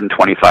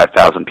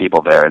 125,000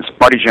 people there, and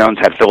Smarty Jones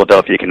had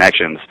Philadelphia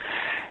connections.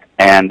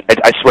 And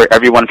I swear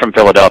everyone from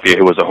Philadelphia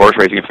who was a horse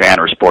racing fan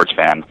or a sports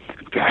fan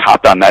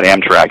hopped on that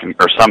Amtrak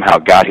or somehow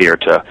got here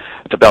to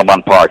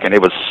Belmont Park, and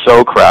it was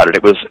so crowded.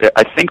 It was,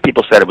 I think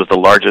people said it was the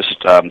largest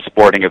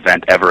sporting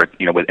event ever,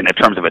 in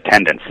terms of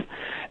attendance,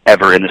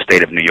 ever in the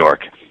state of New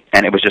York.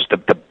 And it was just the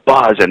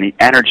buzz and the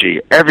energy.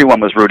 Everyone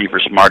was rooting for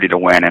Smarty to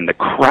win, and the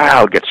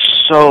crowd gets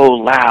so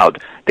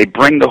loud. They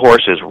bring the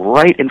horses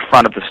right in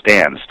front of the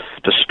stands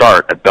to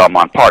start at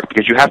Belmont Park,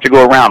 because you have to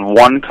go around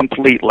one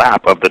complete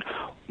lap of the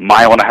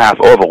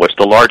 1.5-mile oval. It's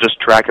the largest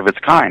track of its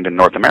kind in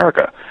North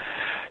America.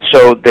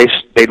 So they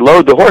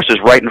load the horses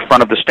right in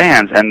front of the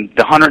stands, and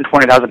the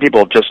 120,000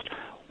 people just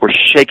were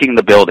shaking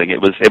the building. It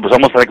was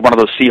almost like one of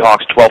those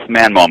Seahawks 12th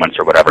man moments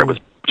or whatever. It was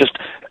just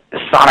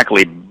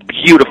sonically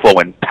beautiful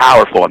and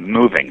powerful and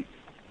moving.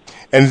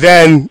 And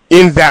then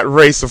in that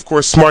race, of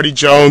course, Smarty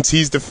Jones,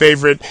 he's the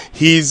favorite.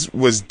 He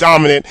was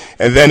dominant.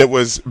 And then it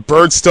was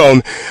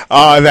Birdstone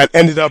that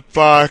ended up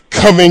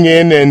coming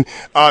in and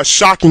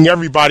shocking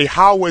everybody.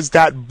 How was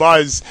that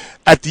buzz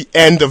at the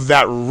end of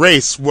that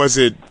race? Was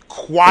it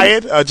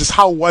quiet? Just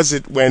how was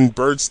it when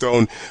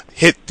Birdstone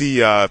hit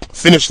the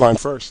finish line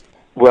first?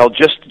 Well,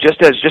 just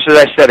as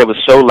I said, it was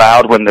so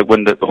loud when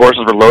the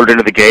horses were loaded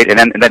into the gate, and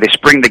then they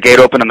spring the gate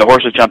open and the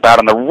horses jump out,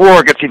 and the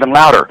roar gets even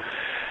louder.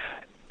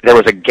 There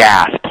was a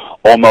gasp,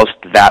 almost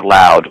that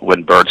loud,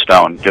 when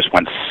Birdstone just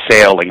went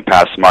sailing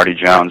past Smarty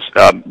Jones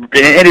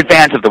in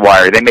advance of the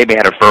wire. They maybe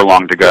had a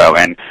furlong to go,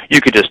 and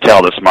you could just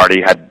tell that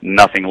Smarty had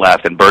nothing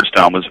left, and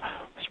Birdstone was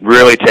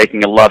really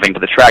taking a loving to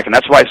the track. And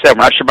that's why I said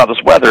we're not sure about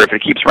this weather. If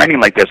it keeps raining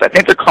like this, I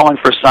think they're calling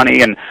for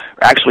sunny and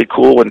actually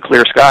cool and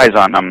clear skies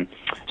on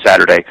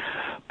Saturday.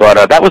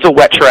 But that was a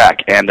wet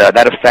track, and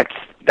that affects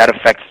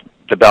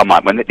the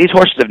Belmont. When these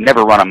horses have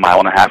never run 1.5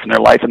 miles in their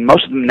life, and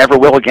most of them never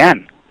will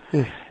again.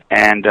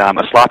 And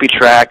a sloppy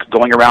track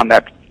going around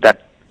that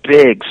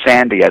big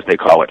sandy, as they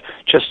call it,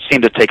 just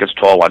seemed to take its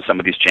toll on some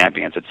of these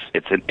champions.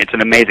 It's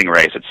an amazing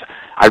race.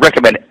 I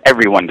recommend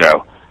everyone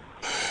go.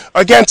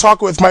 Again,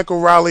 talking with Michael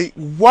Rowley,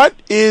 what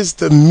is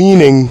the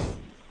meaning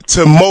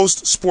to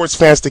most sports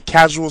fans, to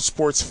casual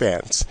sports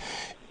fans,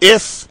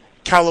 if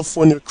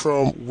California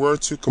Chrome were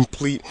to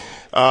complete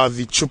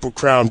the Triple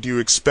Crown? Do you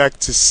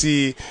expect to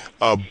see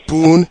a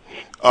boon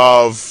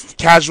of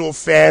casual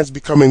fans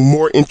becoming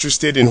more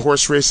interested in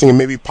horse racing and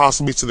maybe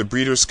possibly to the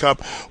Breeders'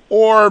 Cup?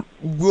 Or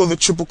will the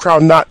Triple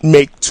Crown not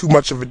make too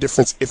much of a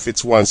difference if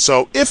it's won?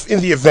 So if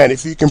in the event,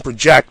 if you can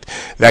project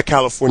that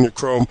California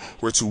Chrome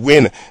were to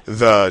win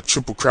the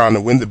Triple Crown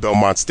and win the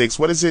Belmont Stakes,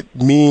 what does it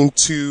mean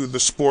to the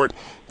sport,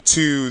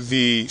 to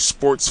the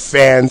sports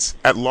fans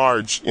at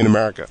large in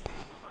America?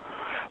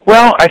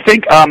 Well, I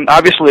think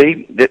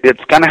obviously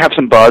it's going to have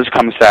some buzz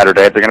come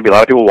Saturday. There are going to be a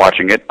lot of people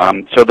watching it.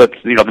 So that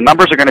the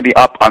numbers are going to be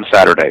up on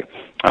Saturday.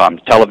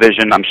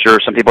 Television, I'm sure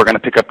some people are going to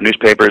pick up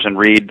newspapers and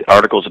read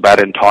articles about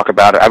it and talk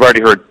about it. I've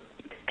already heard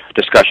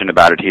discussion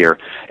about it here.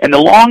 In the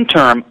long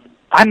term,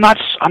 I'm not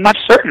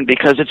certain,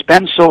 because it's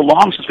been so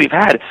long since we've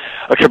had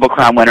a Triple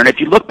Crown winner. And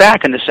if you look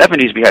back in the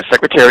 70s, we had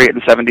Secretariat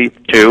in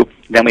 72,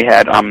 then we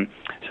had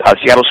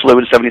Seattle Slew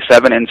in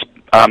 77, and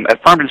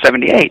Affirmed in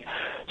 78.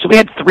 So we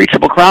had 3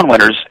 Triple Crown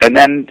winners, and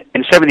then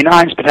in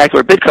 79,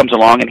 Spectacular Bid comes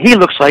along, and he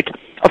looks like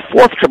a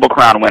 4th Triple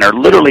Crown winner,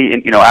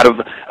 literally out of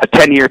a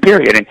 10-year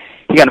period. And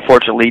he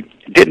unfortunately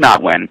did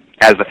not win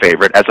as the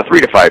favorite, as a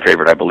 3-5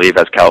 favorite, I believe,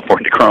 as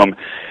California Chrome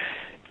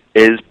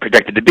is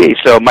projected to be.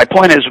 So my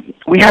point is,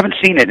 we haven't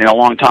seen it in a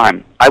long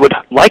time. I would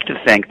like to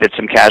think that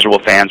some casual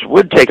fans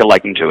would take a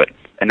liking to it,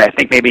 and I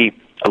think maybe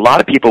a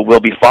lot of people will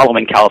be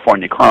following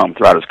California Chrome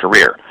throughout his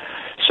career.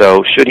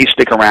 So should he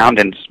stick around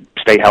and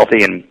stay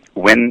healthy and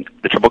win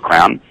the Triple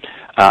Crown,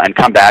 and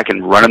come back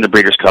and run in the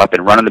Breeders' Cup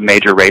and run in the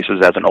major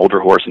races as an older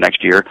horse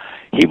next year,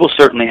 he will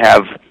certainly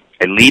have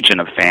a legion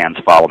of fans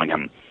following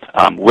him.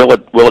 Will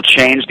it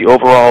change the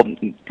overall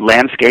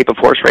landscape of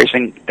horse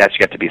racing? That's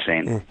yet to be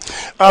seen.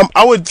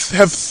 I would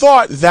have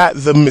thought that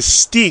the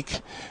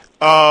mystique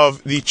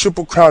of the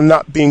Triple Crown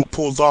not being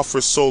pulled off for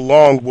so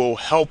long will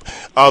help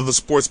the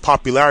sport's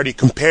popularity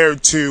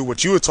compared to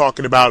what you were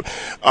talking about,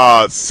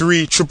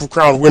 3 Triple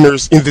Crown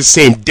winners in the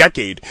same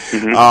decade,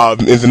 in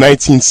the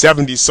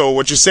 1970s. So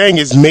what you're saying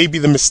is maybe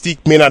the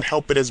mystique may not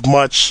help it as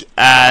much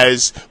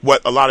as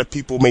what a lot of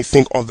people may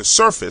think on the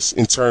surface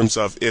in terms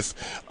of if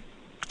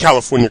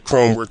California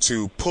Chrome were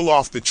to pull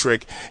off the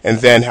trick and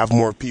then have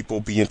more people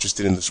be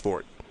interested in the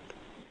sport.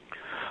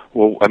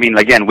 Well, I mean,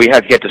 again, we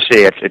have yet to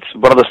see. It's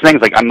one of those things,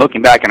 like, I'm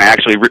looking back, and I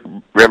actually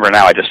remember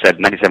now, I just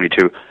said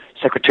 1972.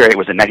 Secretariat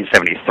was in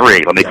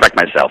 1973. Let me correct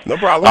myself. No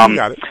problem, you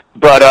got it.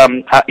 But,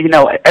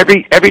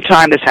 every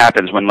time this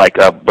happens, when, like,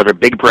 whether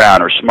Big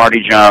Brown or Smarty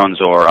Jones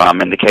or,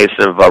 in the case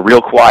of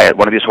Real Quiet,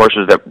 one of these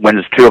horses that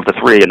wins 2 of the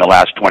 3 in the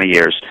last 20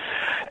 years,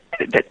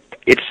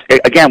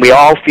 again, we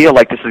all feel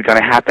like this is going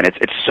to happen.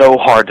 It's so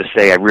hard to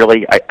say. I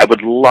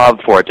would love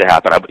for it to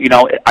happen.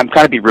 I'm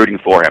kind of be rooting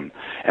for him.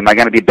 Am I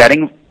going to be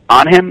betting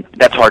on him?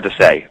 That's hard to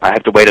say. I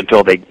have to wait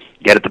until they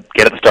get at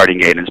the starting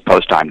gate and it's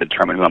post time to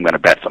determine who I'm going to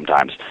bet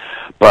sometimes.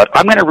 But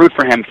I'm going to root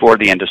for him for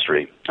the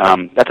industry.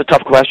 That's a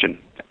tough question.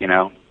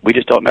 We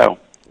just don't know.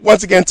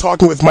 Once again,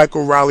 talking with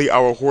Michael Riley,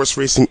 our horse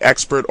racing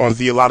expert on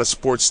the A Lot of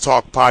Sports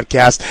Talk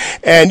podcast.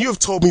 And you have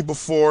told me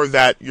before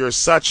that you're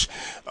such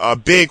a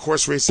big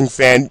horse racing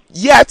fan,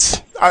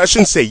 yet, I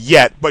shouldn't say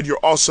yet, but you're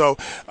also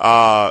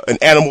an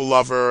animal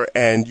lover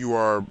and you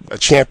are a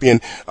champion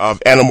of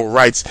animal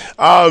rights.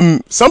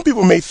 Some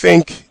people may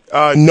think,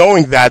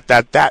 knowing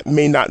that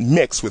may not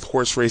mix with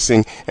horse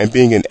racing and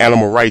being an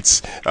animal rights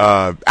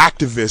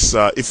activist,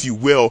 if you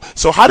will.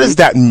 So how does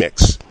that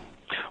mix?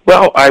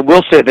 Well, I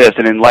will say this,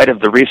 and in light of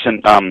the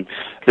recent,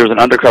 there was an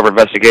undercover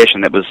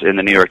investigation that was in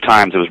the New York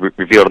Times. It was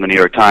revealed in the New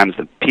York Times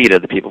that PETA,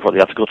 the People for the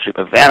Ethical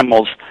Treatment of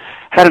Animals,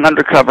 had an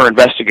undercover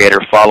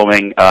investigator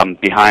following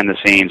behind the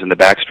scenes in the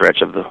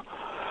backstretch of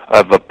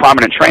a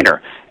prominent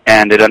trainer,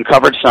 and it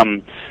uncovered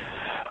some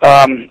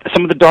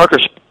of the darker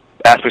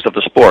aspects of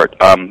the sport.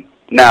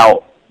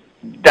 Now,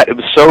 that it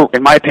was so,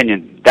 in my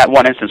opinion, that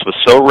one instance was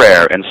so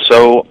rare and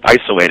so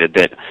isolated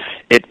that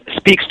it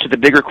speaks to the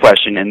bigger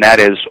question, and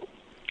that is,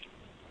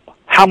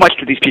 how much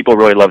do these people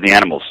really love the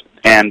animals?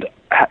 And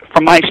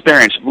from my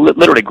experience,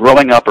 literally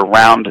growing up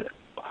around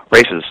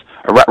races,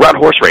 around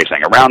horse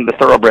racing, around the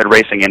thoroughbred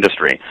racing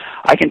industry,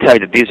 I can tell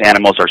you that these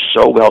animals are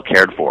so well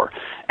cared for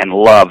and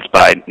loved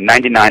by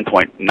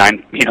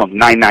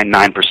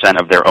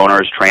 999% of their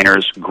owners,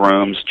 trainers,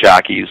 grooms,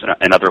 jockeys,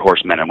 and other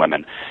horsemen and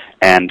women.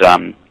 And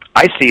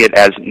I see it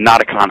as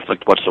not a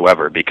conflict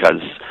whatsoever because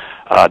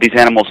these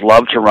animals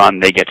love to run.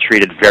 They get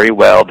treated very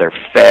well. They're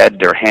fed.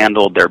 They're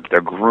handled.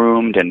 They're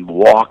groomed and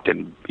walked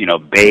and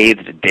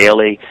bathed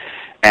daily.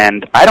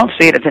 And I don't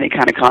see it as any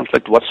kind of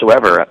conflict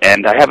whatsoever.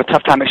 And I have a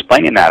tough time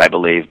explaining that, I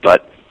believe.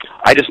 But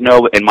I just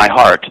know in my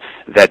heart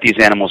that these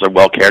animals are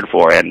well cared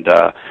for and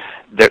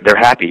they're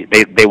happy.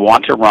 They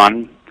want to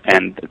run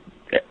and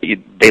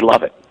they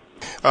love it.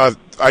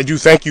 I do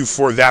thank you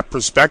for that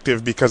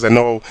perspective because I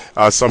know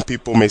some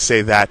people may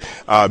say that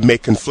may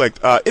conflict.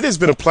 It has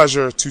been a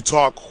pleasure to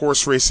talk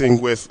horse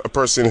racing with a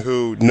person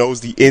who knows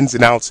the ins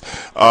and outs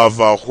of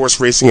horse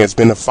racing, has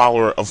been a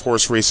follower of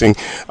horse racing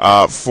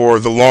for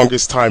the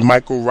longest time.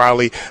 Michael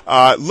Riley,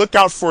 look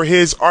out for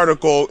his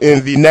article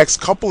in the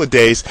next couple of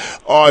days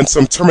on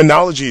some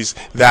terminologies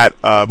that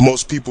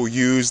most people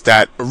use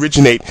that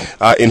originate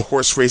in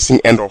horse racing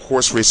and or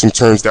horse racing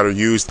terms that are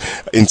used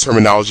in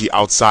terminology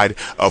outside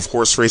of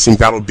horse racing.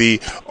 That'll be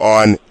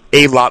on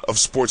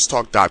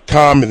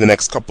alotofsportstalk.com in the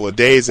next couple of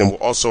days, and we'll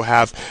also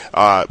have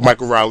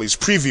Michael Riley's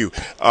preview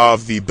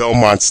of the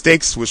Belmont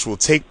Stakes, which will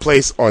take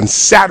place on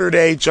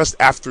Saturday just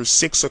after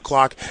 6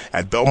 o'clock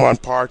at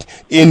Belmont Park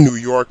in New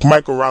York.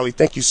 Michael Riley,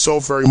 thank you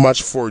so very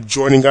much for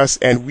joining us,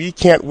 and we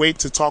can't wait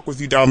to talk with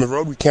you down the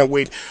road. We can't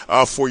wait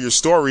for your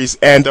stories,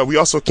 and we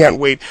also can't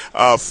wait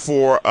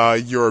for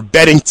your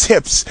betting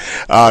tips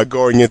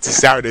going into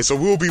Saturday, so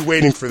we'll be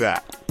waiting for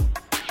that.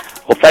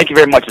 Well, thank you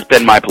very much. It's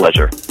been my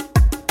pleasure.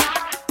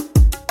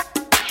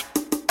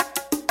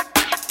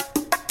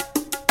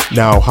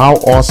 Now, how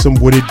awesome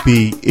would it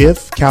be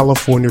if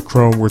California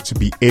Chrome were to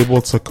be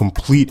able to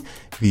complete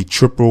the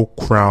Triple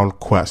Crown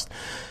quest?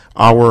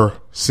 Our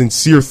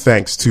sincere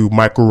thanks to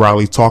Michael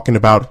Riley talking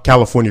about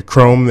California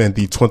Chrome and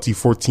the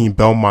 2014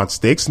 Belmont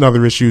Stakes and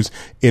other issues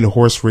in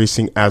horse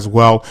racing as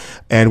well.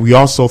 And we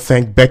also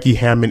thank Becky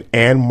Hammond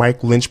and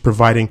Mike Lynch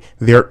providing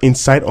their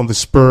insight on the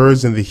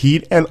Spurs and the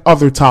Heat and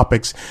other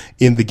topics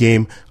in the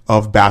game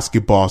of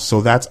basketball. So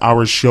that's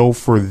our show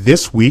for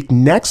this week.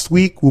 Next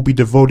week will be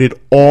devoted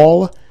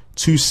all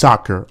to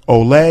soccer.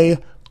 Ole,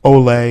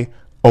 ole,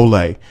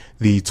 ole.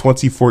 The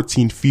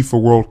 2014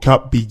 FIFA World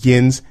Cup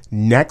begins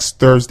next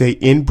Thursday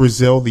in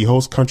Brazil. The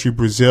host country,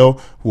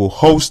 Brazil, will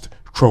host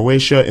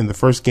Croatia in the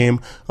first game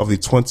of the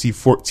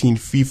 2014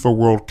 FIFA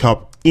World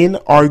Cup,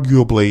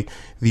 inarguably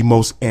the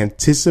most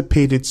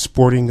anticipated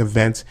sporting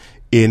event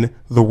in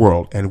the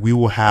world. And we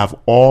will have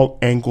all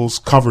angles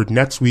covered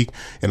next week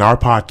in our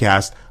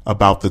podcast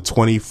about the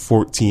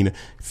 2014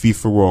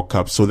 FIFA World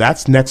Cup. So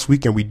that's next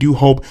week, and we do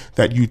hope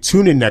that you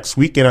tune in next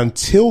week. And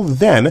until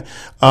then,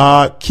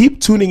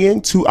 keep tuning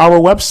in to our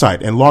website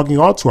and logging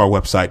on to our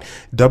website,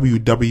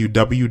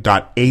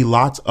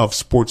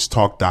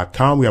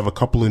 www.alotofsportstalk.com. We have a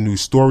couple of new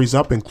stories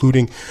up,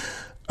 including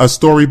a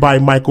story by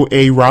Michael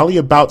A. Riley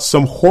about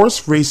some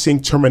horse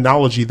racing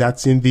terminology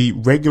that's in the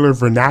regular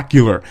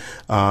vernacular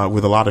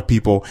with a lot of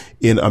people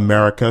in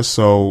America.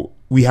 So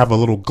we have a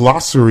little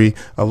glossary,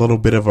 a little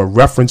bit of a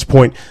reference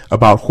point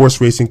about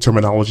horse racing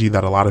terminology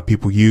that a lot of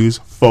people use,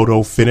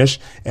 photo finish,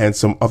 and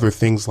some other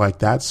things like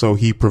that. So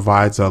he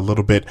provides a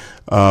little bit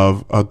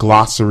of a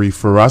glossary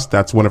for us.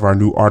 That's one of our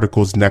new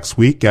articles next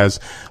week, as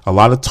a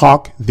lot of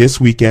talk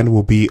this weekend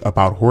will be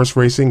about horse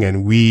racing,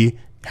 and we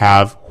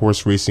have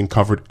horse racing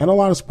covered and a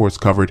lot of sports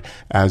covered,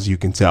 as you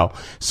can tell.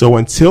 So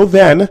until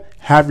then,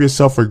 have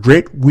yourself a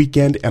great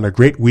weekend and a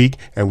great week,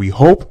 and we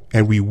hope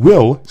and we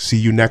will see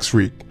you next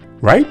week,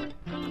 right?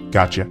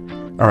 Gotcha.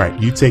 All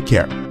right, you take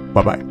care.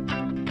 Bye-bye.